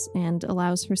acceptance and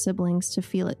allows her siblings to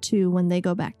feel it too when they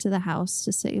go back to the house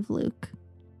to save Luke.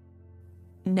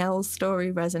 Nell's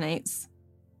story resonates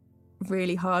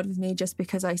really hard with me just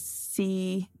because I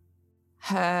see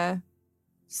her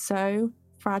so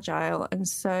fragile and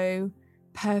so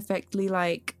perfectly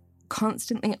like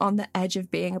constantly on the edge of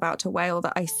being about to wail,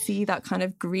 that I see that kind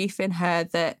of grief in her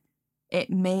that it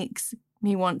makes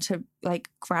me want to like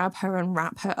grab her and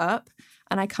wrap her up.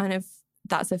 And I kind of,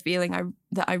 that's a feeling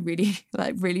that I really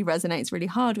like, really resonates really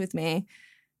hard with me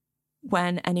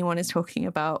when anyone is talking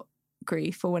about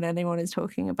grief or when anyone is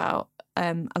talking about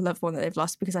a loved one that they've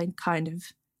lost, because I kind of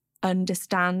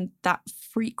understand that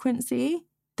frequency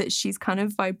that she's kind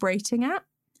of vibrating at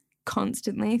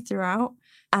constantly throughout.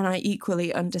 And I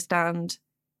equally understand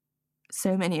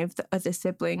so many of the other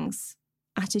siblings'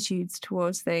 attitudes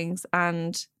towards things.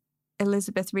 And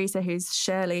Elizabeth Reeser, who's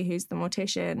Shirley, who's the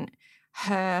mortician,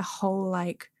 her whole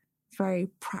like very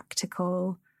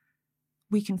practical,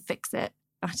 we can fix it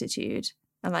attitude.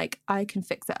 And like, I can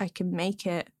fix it, I can make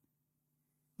it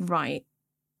right.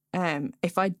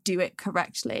 If I do it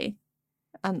correctly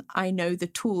and I know the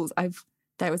tools,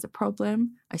 there was a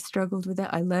problem, I struggled with it,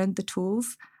 I learned the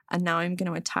tools, and now I'm going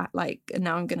to attack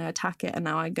it, and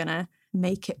now I'm going to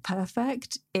make it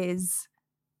perfect, is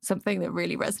something that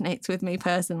really resonates with me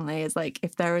personally. Is like,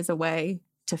 if there is a way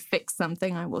to fix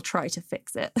something, I will try to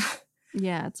fix it.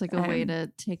 Yeah, it's like a way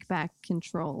to take back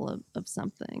control of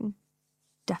something.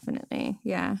 Definitely,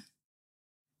 yeah.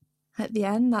 At the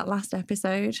end, that last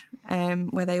episode,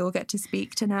 where they all get to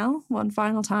speak to Nell one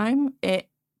final time, it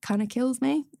kind of kills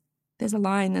me. There's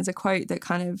a quote that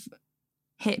kind of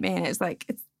hit me, and it's the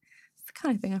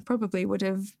kind of thing I probably would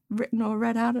have written or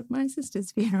read out at my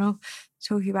sister's funeral,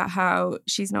 talking about how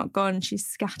she's not gone, she's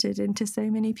scattered into so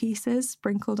many pieces,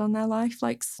 sprinkled on their life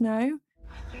like snow.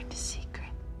 I learned a secret.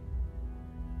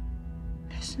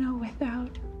 There's no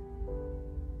without.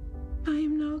 I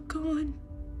am not gone.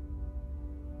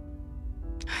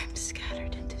 I'm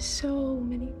scattered into so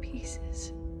many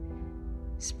pieces,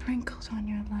 sprinkled on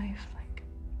your life like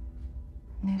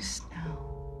new snow.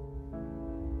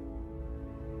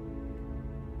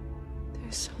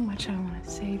 There's so much I want to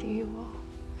say to you all.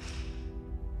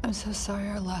 I'm so sorry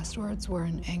our last words were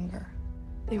in anger.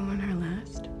 They weren't our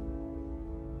last.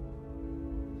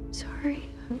 Sorry.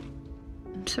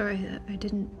 I'm sorry that I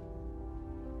didn't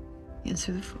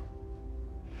answer the phone.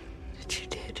 But you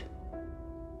did.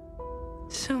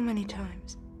 So many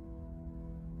times.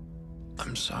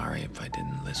 I'm sorry if I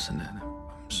didn't listen, and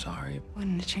I'm sorry.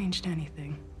 Wouldn't have changed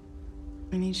anything.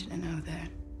 I need you to know that.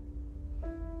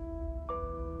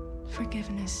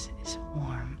 Forgiveness is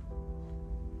warm,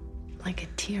 like a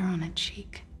tear on a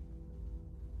cheek.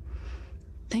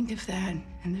 Think of that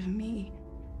and of me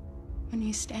when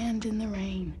you stand in the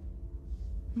rain.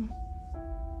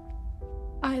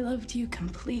 I loved you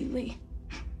completely.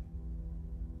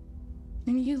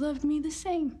 And you loved me the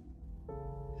same.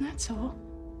 And that's all.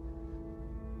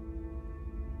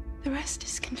 The rest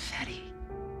is confetti.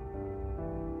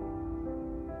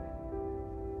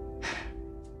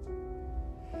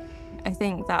 I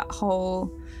think that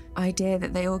whole idea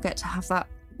that they all get to have that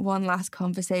one last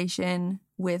conversation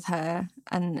with her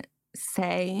and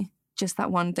say just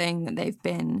that one thing that they've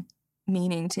been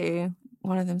meaning to.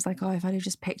 One of them's like, oh, if I'd have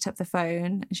just picked up the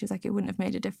phone. And she was like, it wouldn't have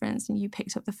made a difference. And you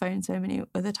picked up the phone so many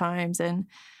other times. And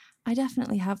I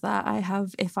definitely have that. I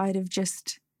have, if I'd have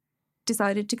just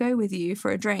decided to go with you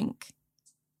for a drink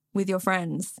with your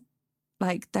friends,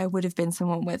 like there would have been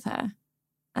someone with her.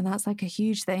 And that's like a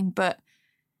huge thing. But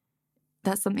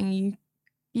that's something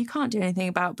you can't do anything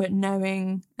about. But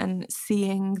knowing and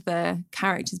seeing the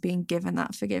characters being given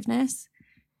that forgiveness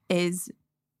is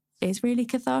really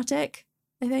cathartic,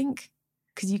 I think.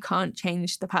 Because you can't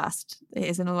change the past. It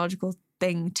isn't a logical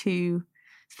thing to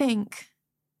think,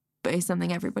 but it's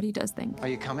something everybody does think. Are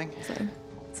you coming? So.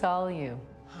 It's all you.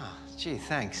 Oh, gee,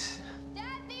 thanks. Dad,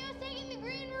 Theo's taking the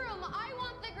green room. I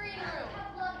want the green room.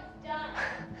 Have lunch done.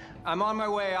 I'm on my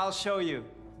way. I'll show you.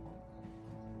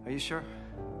 Are you sure?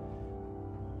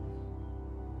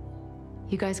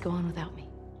 You guys go on without me.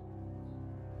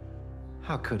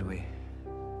 How could we?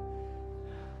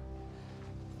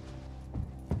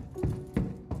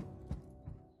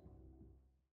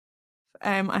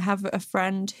 I have a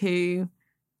friend who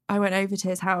I went over to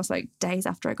his house like days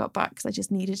after I got back because I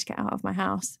just needed to get out of my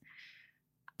house.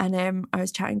 And I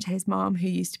was chatting to his mom, who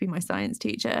used to be my science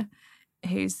teacher,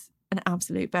 who's an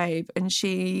absolute babe. And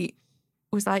she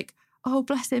was like, oh,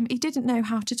 bless him, he didn't know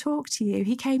how to talk to you.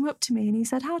 He came up to me and he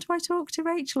said, how do I talk to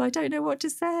Rachel? I don't know what to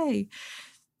say.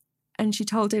 And she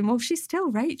told him, well, she's still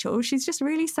Rachel. She's just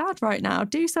really sad right now.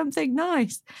 Do something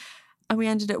nice. And we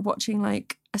ended up watching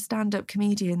like a stand-up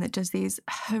comedian that does these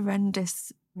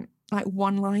horrendous like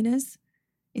one-liners.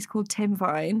 He's called Tim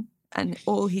Vine, and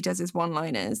all he does is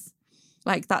one-liners.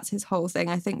 Like that's his whole thing.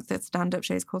 I think the stand-up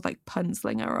show is called like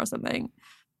Punslinger or something.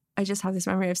 I just have this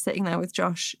memory of sitting there with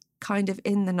Josh, kind of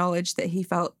in the knowledge that he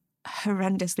felt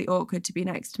horrendously awkward to be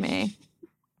next to me,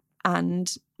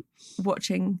 and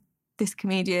watching this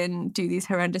comedian do these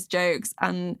horrendous jokes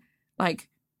and like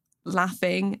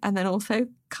laughing and then also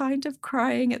kind of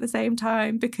crying at the same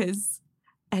time, because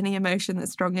any emotion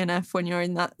that's strong enough when you're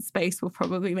in that space will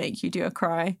probably make you do a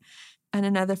cry. And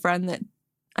another friend that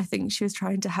I think she was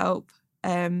trying to help,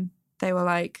 they were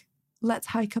like, let's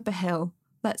hike up a hill.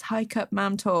 Let's hike up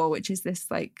Mam Tor, which is this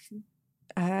like,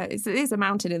 it is a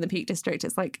mountain in the Peak District.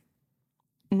 It's like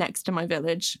next to my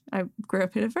village. I grew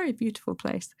up in a very beautiful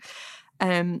place.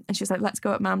 And she was like, let's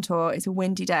go up Mam Tor. It's a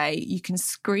windy day. You can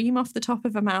scream off the top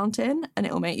of a mountain and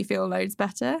it'll make you feel loads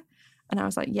better. And I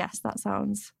was like, yes, that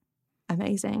sounds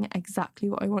amazing. Exactly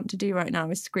what I want to do right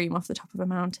now is scream off the top of a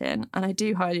mountain. And I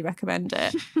do highly recommend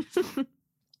it.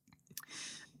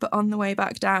 But on the way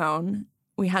back down,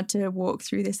 we had to walk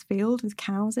through this field with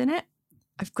cows in it.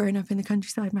 I've grown up in the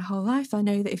countryside my whole life. I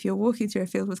know that if you're walking through a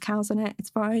field with cows in it,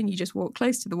 it's fine. You just walk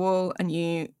close to the wall and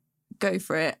you go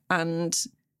for it. And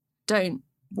don't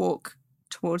walk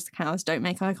towards the cows. Don't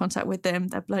make eye contact with them.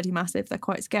 They're bloody massive. They're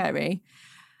quite scary.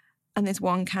 And this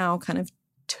one cow kind of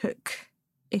took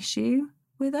issue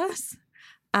with us.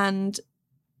 And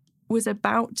was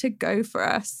about to go for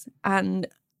us, and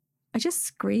I just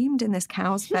screamed in this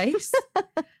cow's face.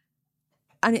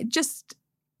 And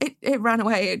it ran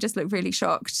away. It just looked really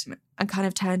shocked and kind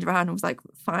of turned around and was like,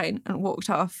 fine, and walked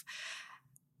off.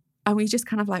 And we just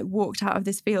kind of like walked out of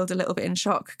this field a little bit in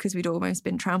shock because we'd almost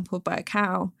been trampled by a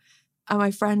cow. And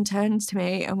my friend turned to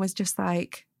me and was just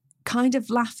like kind of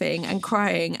laughing and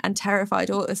crying and terrified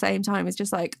all at the same time. It's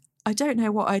just like, I don't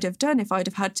know what I'd have done if I'd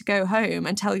have had to go home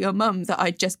and tell your mum that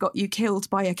I'd just got you killed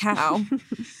by a cow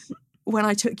when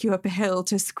I took you up a hill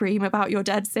to scream about your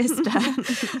dead sister.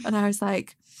 And I was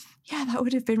like, yeah, that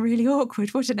would have been really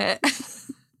awkward, wouldn't it?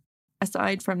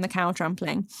 Aside from the cow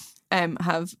trampling,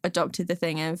 have adopted the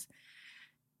thing of,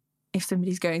 if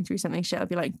somebody's going through something shit, I'll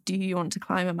be like, do you want to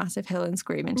climb a massive hill and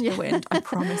scream into the wind? I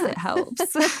promise it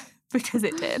helps. Because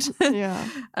it did. Yeah.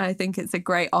 I think it's a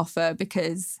great offer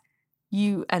because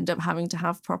you end up having to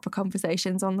have proper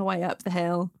conversations on the way up the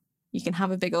hill. You can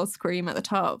have a big old scream at the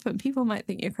top and people might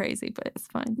think you're crazy, but it's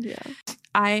fine. Yeah.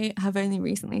 I have only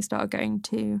recently started going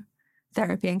to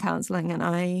therapy and counselling, and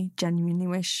I genuinely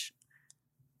wish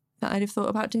that I'd have thought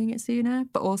about doing it sooner,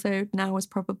 but also now was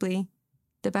probably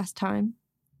the best time,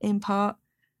 in part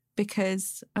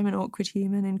because I'm an awkward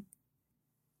human and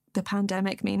the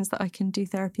pandemic means that I can do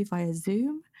therapy via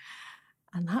Zoom,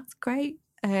 and that's great.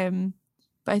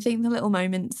 But I think the little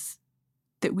moments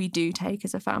that we do take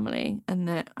as a family and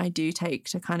that I do take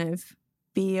to kind of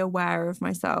be aware of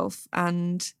myself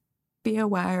and be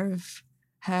aware of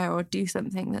her or do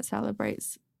something that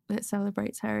celebrates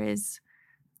her is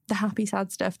the happy,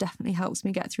 sad stuff definitely helps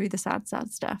me get through the sad,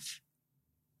 sad stuff.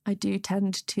 I do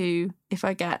tend to, if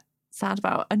I get sad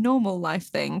about a normal life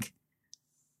thing,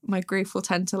 my grief will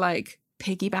tend to like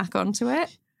piggyback onto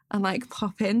it and like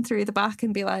pop in through the back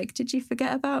and be like, did you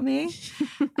forget about me?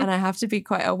 And I have to be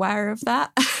quite aware of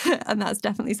that. And that's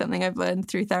definitely something I've learned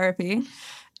through therapy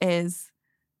is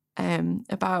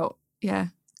about,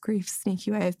 grief's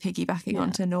sneaky way of piggybacking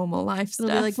onto normal life stuff.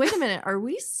 It'll be like, wait a minute, are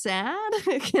we sad?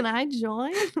 Can I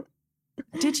join?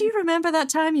 Did you remember that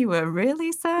time you were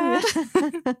really sad?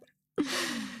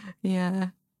 Yeah.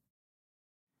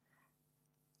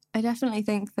 I definitely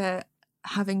think that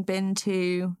having been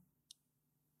to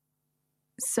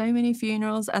so many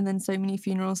funerals and then so many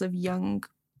funerals of young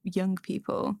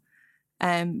people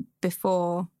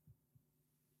before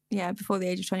the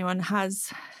age of 21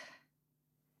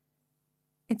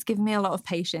 it's given me a lot of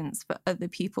patience for other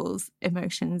people's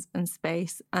emotions and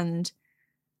space. And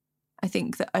I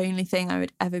think the only thing I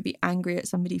would ever be angry at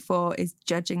somebody for is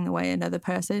judging the way another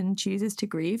person chooses to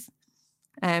grieve.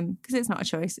 Because it's not a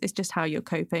choice, it's just how you're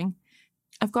coping.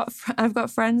 I've got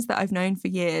friends that I've known for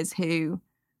years who,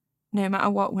 no matter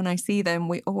what, when I see them,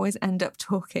 we always end up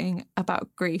talking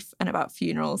about grief and about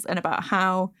funerals and about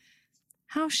how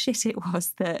shit it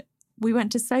was that we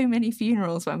went to so many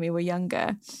funerals when we were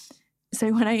younger.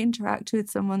 So when I interact with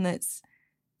someone that's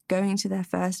going to their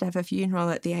first ever funeral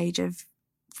at the age of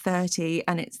 30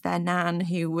 and it's their nan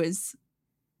who was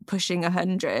pushing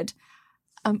 100,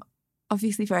 I'm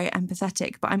obviously very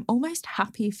empathetic, but I'm almost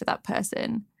happy for that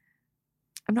person.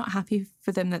 I'm not happy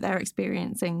for them that they're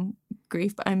experiencing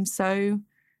grief, but I'm so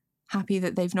happy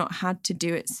that they've not had to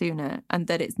do it sooner and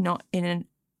that it's not in an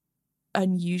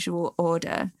unusual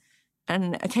order.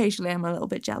 And occasionally I'm a little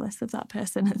bit jealous of that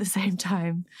person at the same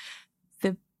time.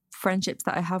 The friendships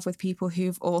that I have with people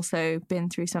who've also been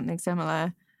through something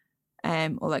similar,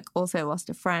 or like also lost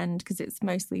a friend, because it's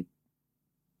mostly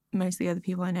other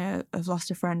people I know have lost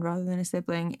a friend rather than a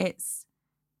sibling. It's,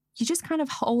 you just kind of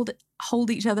hold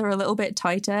each other a little bit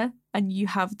tighter, and you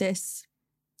have this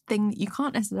thing that you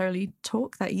can't necessarily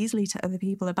talk that easily to other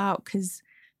people about because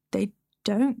they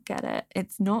don't get it.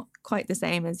 It's not quite the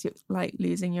same as like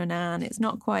losing your nan. It's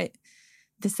not quite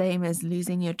the same as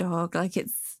losing your dog. Like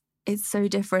it's so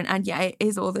different. And yeah, it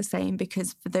is all the same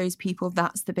because for those people,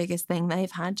 that's the biggest thing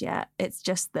they've had yet. It's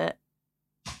just that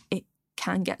it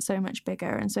can get so much bigger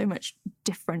and so much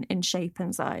different in shape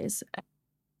and size.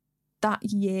 That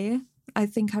year, I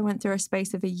think I went through a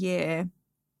space of a year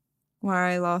where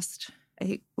I lost,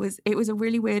 it was a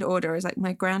really weird order. It was like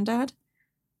my granddad,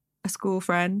 a school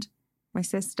friend, my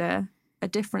sister, a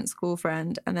different school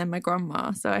friend, and then my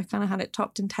grandma. So I kind of had it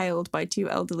topped and tailed by 2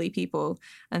 elderly people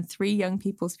and 3 young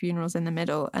people's funerals in the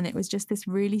middle. And it was just this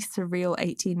really surreal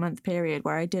 18-month period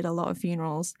where I did a lot of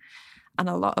funerals and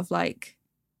a lot of like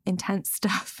intense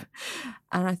stuff.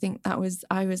 And I think I was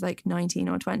like 19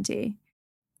 or 20.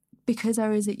 Because I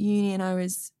was at uni and I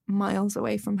was miles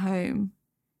away from home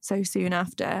so soon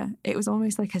after, it was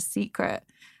almost like a secret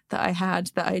that I had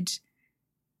that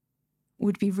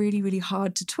would be really, really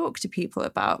hard to talk to people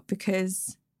about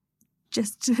because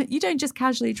you don't just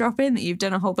casually drop in that you've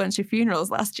done a whole bunch of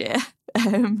funerals last year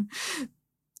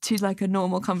to like a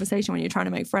normal conversation when you're trying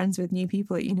to make friends with new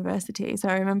people at university. So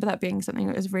I remember that being something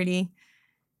that was really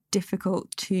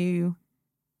difficult to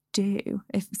do.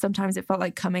 If sometimes it felt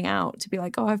like coming out to be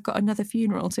like, oh, I've got another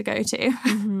funeral to go to.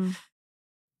 Mm-hmm.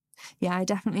 Yeah, I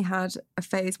definitely had a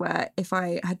phase where if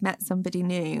I had met somebody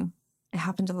new, it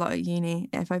happened a lot at uni,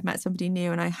 if I've met somebody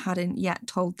new and I hadn't yet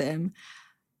told them,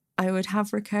 I would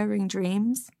have recurring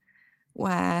dreams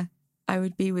where I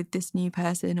would be with this new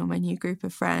person or my new group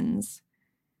of friends,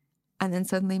 and then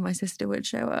suddenly my sister would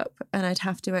show up and I'd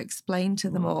have to explain to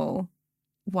them all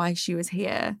why she was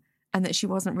here and that she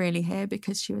wasn't really here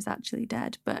because she was actually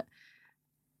dead. But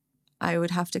I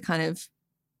would have to kind of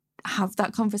have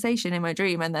that conversation in my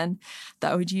dream, and then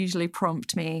that would usually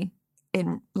prompt me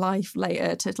in life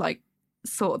later to like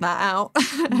sort that out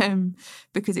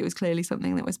because it was clearly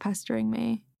something that was pestering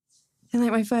me. In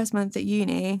like my first month at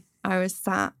uni, I was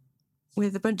sat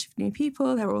with a bunch of new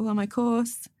people. They were all on my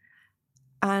course.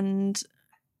 And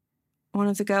one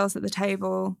of the girls at the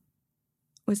table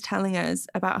was telling us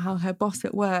about how her boss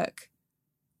at work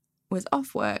was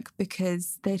off work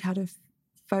because they'd had a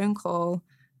phone call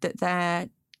that their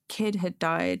kid had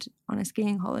died on a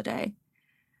skiing holiday.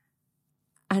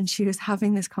 And she was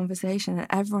having this conversation and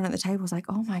everyone at the table was like,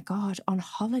 oh my God, on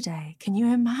holiday, can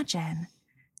you imagine?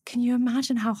 Can you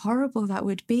imagine how horrible that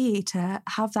would be to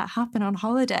have that happen on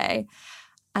holiday?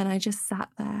 And I just sat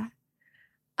there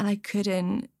and I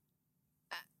couldn't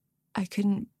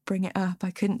bring it up.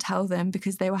 I couldn't tell them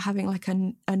because they were having like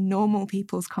a normal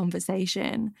people's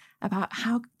conversation about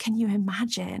how can you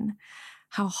imagine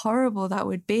how horrible that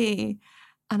would be?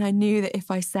 And I knew that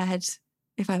if I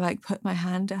like put my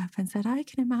hand up and said, I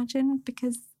can imagine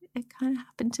because it kind of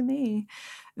happened to me,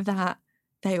 that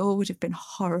they all would have been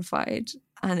horrified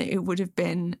and it would have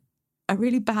been a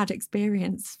really bad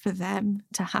experience for them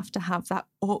to have that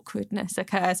awkwardness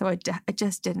occur. So I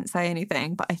just didn't say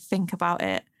anything, but I think about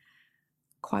it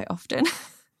quite often.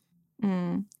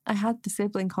 I had the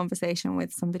sibling conversation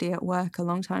with somebody at work a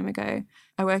long time ago.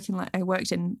 I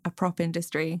worked in a prop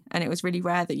industry, and it was really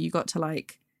rare that you got to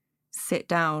like sit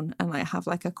down and like have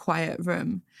like a quiet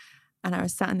room. And I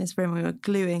was sat in this room, we were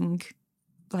gluing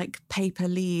like paper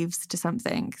leaves to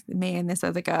something, me and this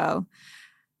other girl,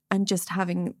 and just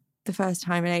having the first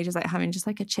time in ages, like having just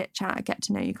like a chit chat, a get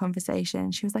to know you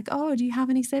conversation. She was like, oh, do you have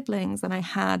any siblings? And I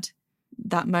had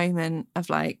that moment of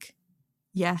like,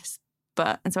 yes,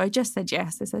 but, and so I just said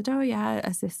yes. I said, oh yeah,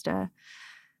 a sister.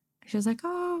 She was like,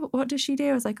 oh, what does she do?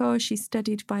 I was like, oh, she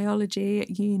studied biology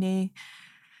at uni.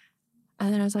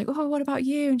 And then I was like, oh, what about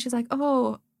you? And she's like,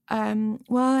 oh,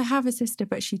 well, I have a sister,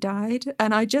 but she died.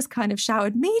 And I just kind of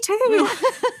shouted, me too.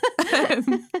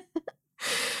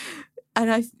 And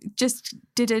I just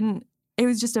didn't, it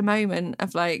was just a moment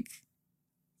of like,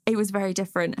 it was very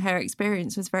different. Her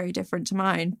experience was very different to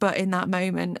mine. But in that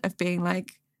moment of being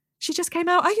like, she just came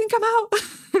out, I can come out.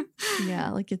 Yeah,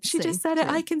 like it's she just said it,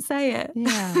 I can say it.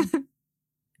 Yeah.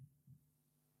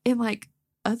 In like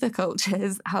other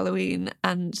cultures, Halloween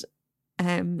and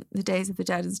the Days of the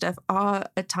Dead and stuff are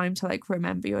a time to like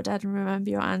remember your dead and remember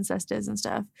your ancestors and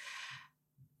stuff.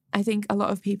 I think a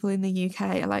lot of people in the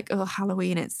UK are like, oh,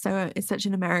 Halloween, it's such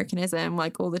an Americanism,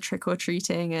 like all the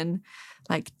trick-or-treating and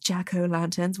like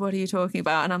jack-o'-lanterns, what are you talking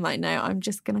about? And I'm like, no, I'm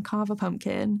just going to carve a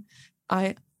pumpkin.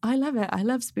 I love it. I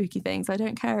love spooky things. I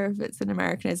don't care if it's an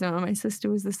Americanism. And my sister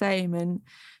was the same. And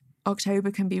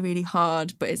October can be really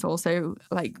hard, but it's also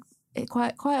like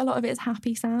quite a lot of it is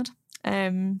happy, sad.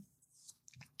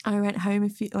 I went home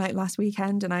last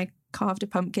weekend and I carved a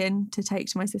pumpkin to take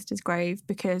to my sister's grave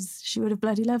because she would have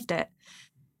bloody loved it.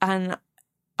 And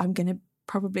I'm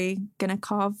probably gonna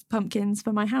carve pumpkins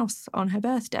for my house on her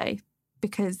birthday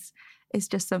because it's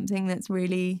just something that's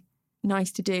really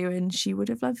nice to do and she would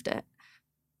have loved it.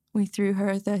 We threw her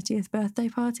a 30th birthday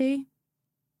party.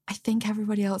 I think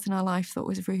everybody else in our life thought it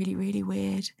was really, really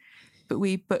weird, but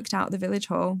we booked out the village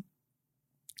hall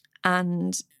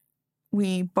and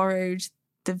we borrowed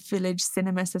the village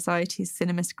cinema society's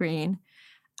cinema screen,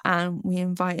 and we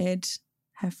invited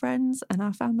her friends and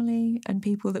our family and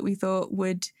people that we thought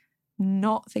would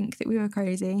not think that we were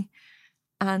crazy,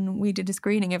 and we did a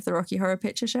screening of the Rocky Horror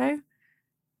Picture Show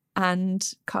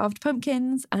and carved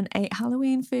pumpkins and ate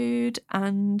Halloween food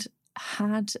and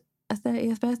had a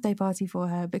 30th birthday party for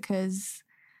her because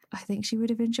I think she would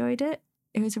have enjoyed it.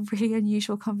 It was a really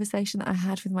unusual conversation that I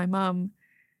had with my mum,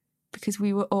 because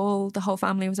the whole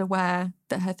family was aware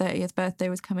that her 30th birthday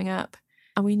was coming up,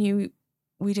 and we knew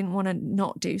we didn't want to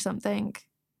not do something,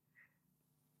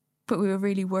 but we were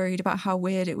really worried about how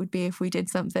weird it would be if we did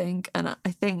something. And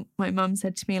I think my mum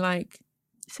said to me, like,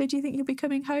 so do you think you'll be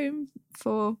coming home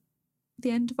for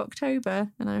the end of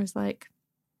October? And I was like,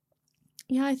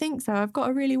 yeah, I think so. I've got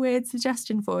a really weird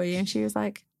suggestion for you. And she was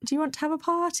like, do you want to have a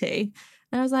party?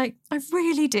 And I was like, I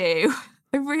really do.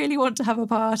 I really want to have a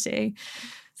party.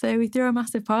 So we threw a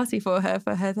massive party for her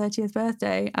 30th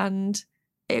birthday, and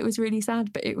it was really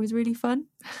sad, but it was really fun.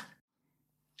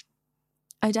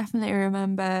 I definitely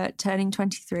remember turning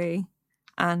 23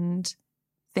 and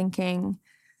thinking,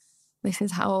 this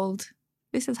is how old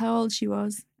she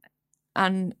was,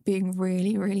 and being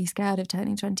really, really scared of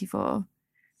turning 24,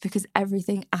 because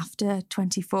everything after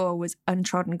 24 was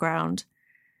untrodden ground.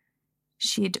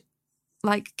 She'd,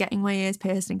 like, getting my ears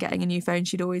pierced and getting a new phone,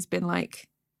 she'd always been like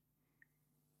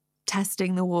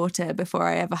testing the water before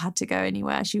I ever had to go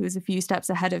anywhere. She was a few steps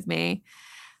ahead of me.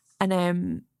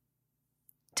 And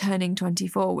turning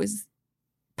 24 was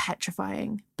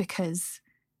petrifying because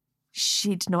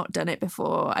she'd not done it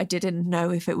before. I didn't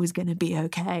know if it was going to be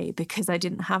okay because I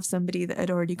didn't have somebody that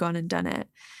had already gone and done it.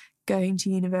 Going to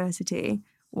university,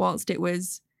 whilst it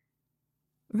was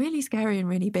really scary and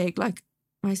really big, like,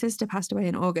 my sister passed away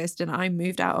in August and I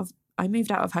moved out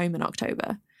of home in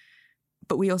October.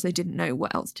 But we also didn't know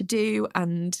what else to do,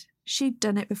 and she'd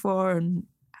done it before and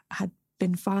had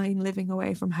been fine living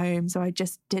away from home, so I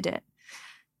just did it.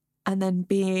 And then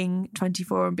being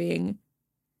 24 and being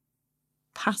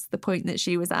past the point that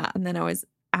she was at, and then I was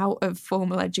out of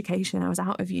formal education, I was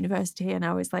out of university, and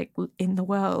I was like in the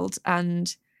world,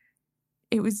 and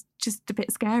it was just a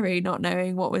bit scary not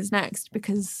knowing what was next,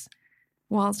 because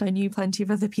whilst I knew plenty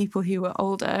of other people who were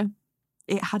older,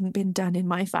 it hadn't been done in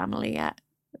my family yet.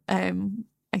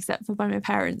 Except for by my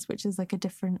parents, which is like a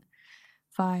different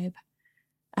vibe.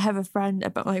 I have a friend,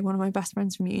 but like one of my best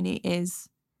friends from uni is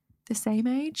the same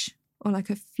age, or like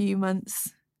a few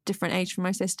months different age from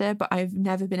my sister, but I've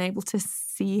never been able to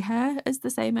see her as the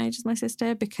same age as my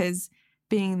sister, because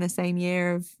being in the same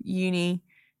year of uni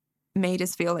made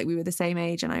us feel like we were the same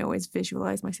age, and I always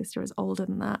visualised my sister as older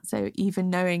than that. So even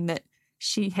knowing that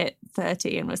she hit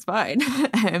 30 and was fine,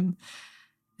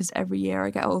 just every year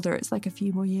I get older, it's like a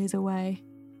few more years away.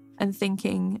 And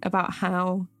thinking about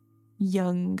how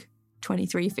young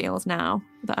 23 feels now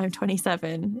that I'm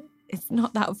 27, it's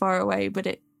not that far away, but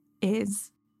it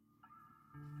is.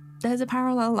 There's a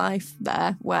parallel life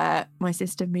there where my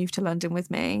sister moved to London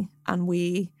with me, and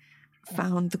we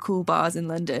found the cool bars in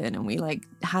London, and we like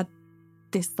had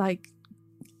this like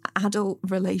adult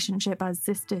relationship as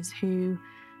sisters who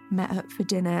met up for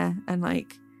dinner and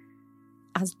like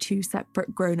as two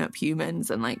separate grown-up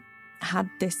humans, and like had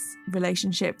this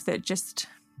relationship that just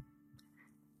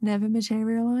never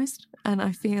materialized. And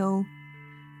I feel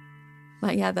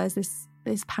like, yeah, there's this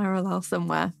parallel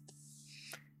somewhere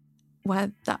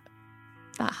where that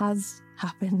has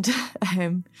happened.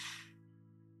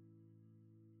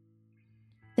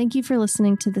 Thank you for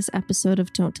listening to this episode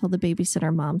of Don't Tell the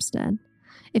Babysitter Mom's Dead.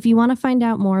 If you want to find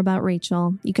out more about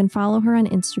Rachel, you can follow her on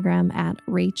Instagram at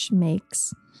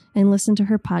RachMakes and listen to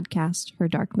her podcast, Her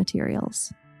Dark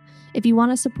Materials. If you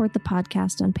want to support the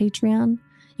podcast on Patreon,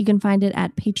 you can find it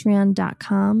at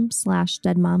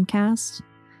patreon.com/deadmomcast.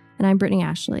 And I'm Brittany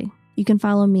Ashley. You can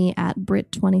follow me at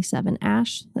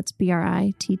Brit27Ash, that's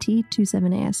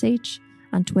BRITT27ASH,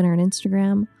 on Twitter and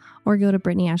Instagram, or go to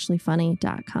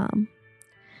BrittanyAshleyFunny.com.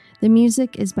 The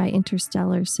music is by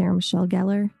Interstellar Sarah Michelle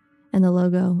Gellar, and the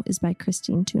logo is by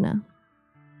Christine Tuna.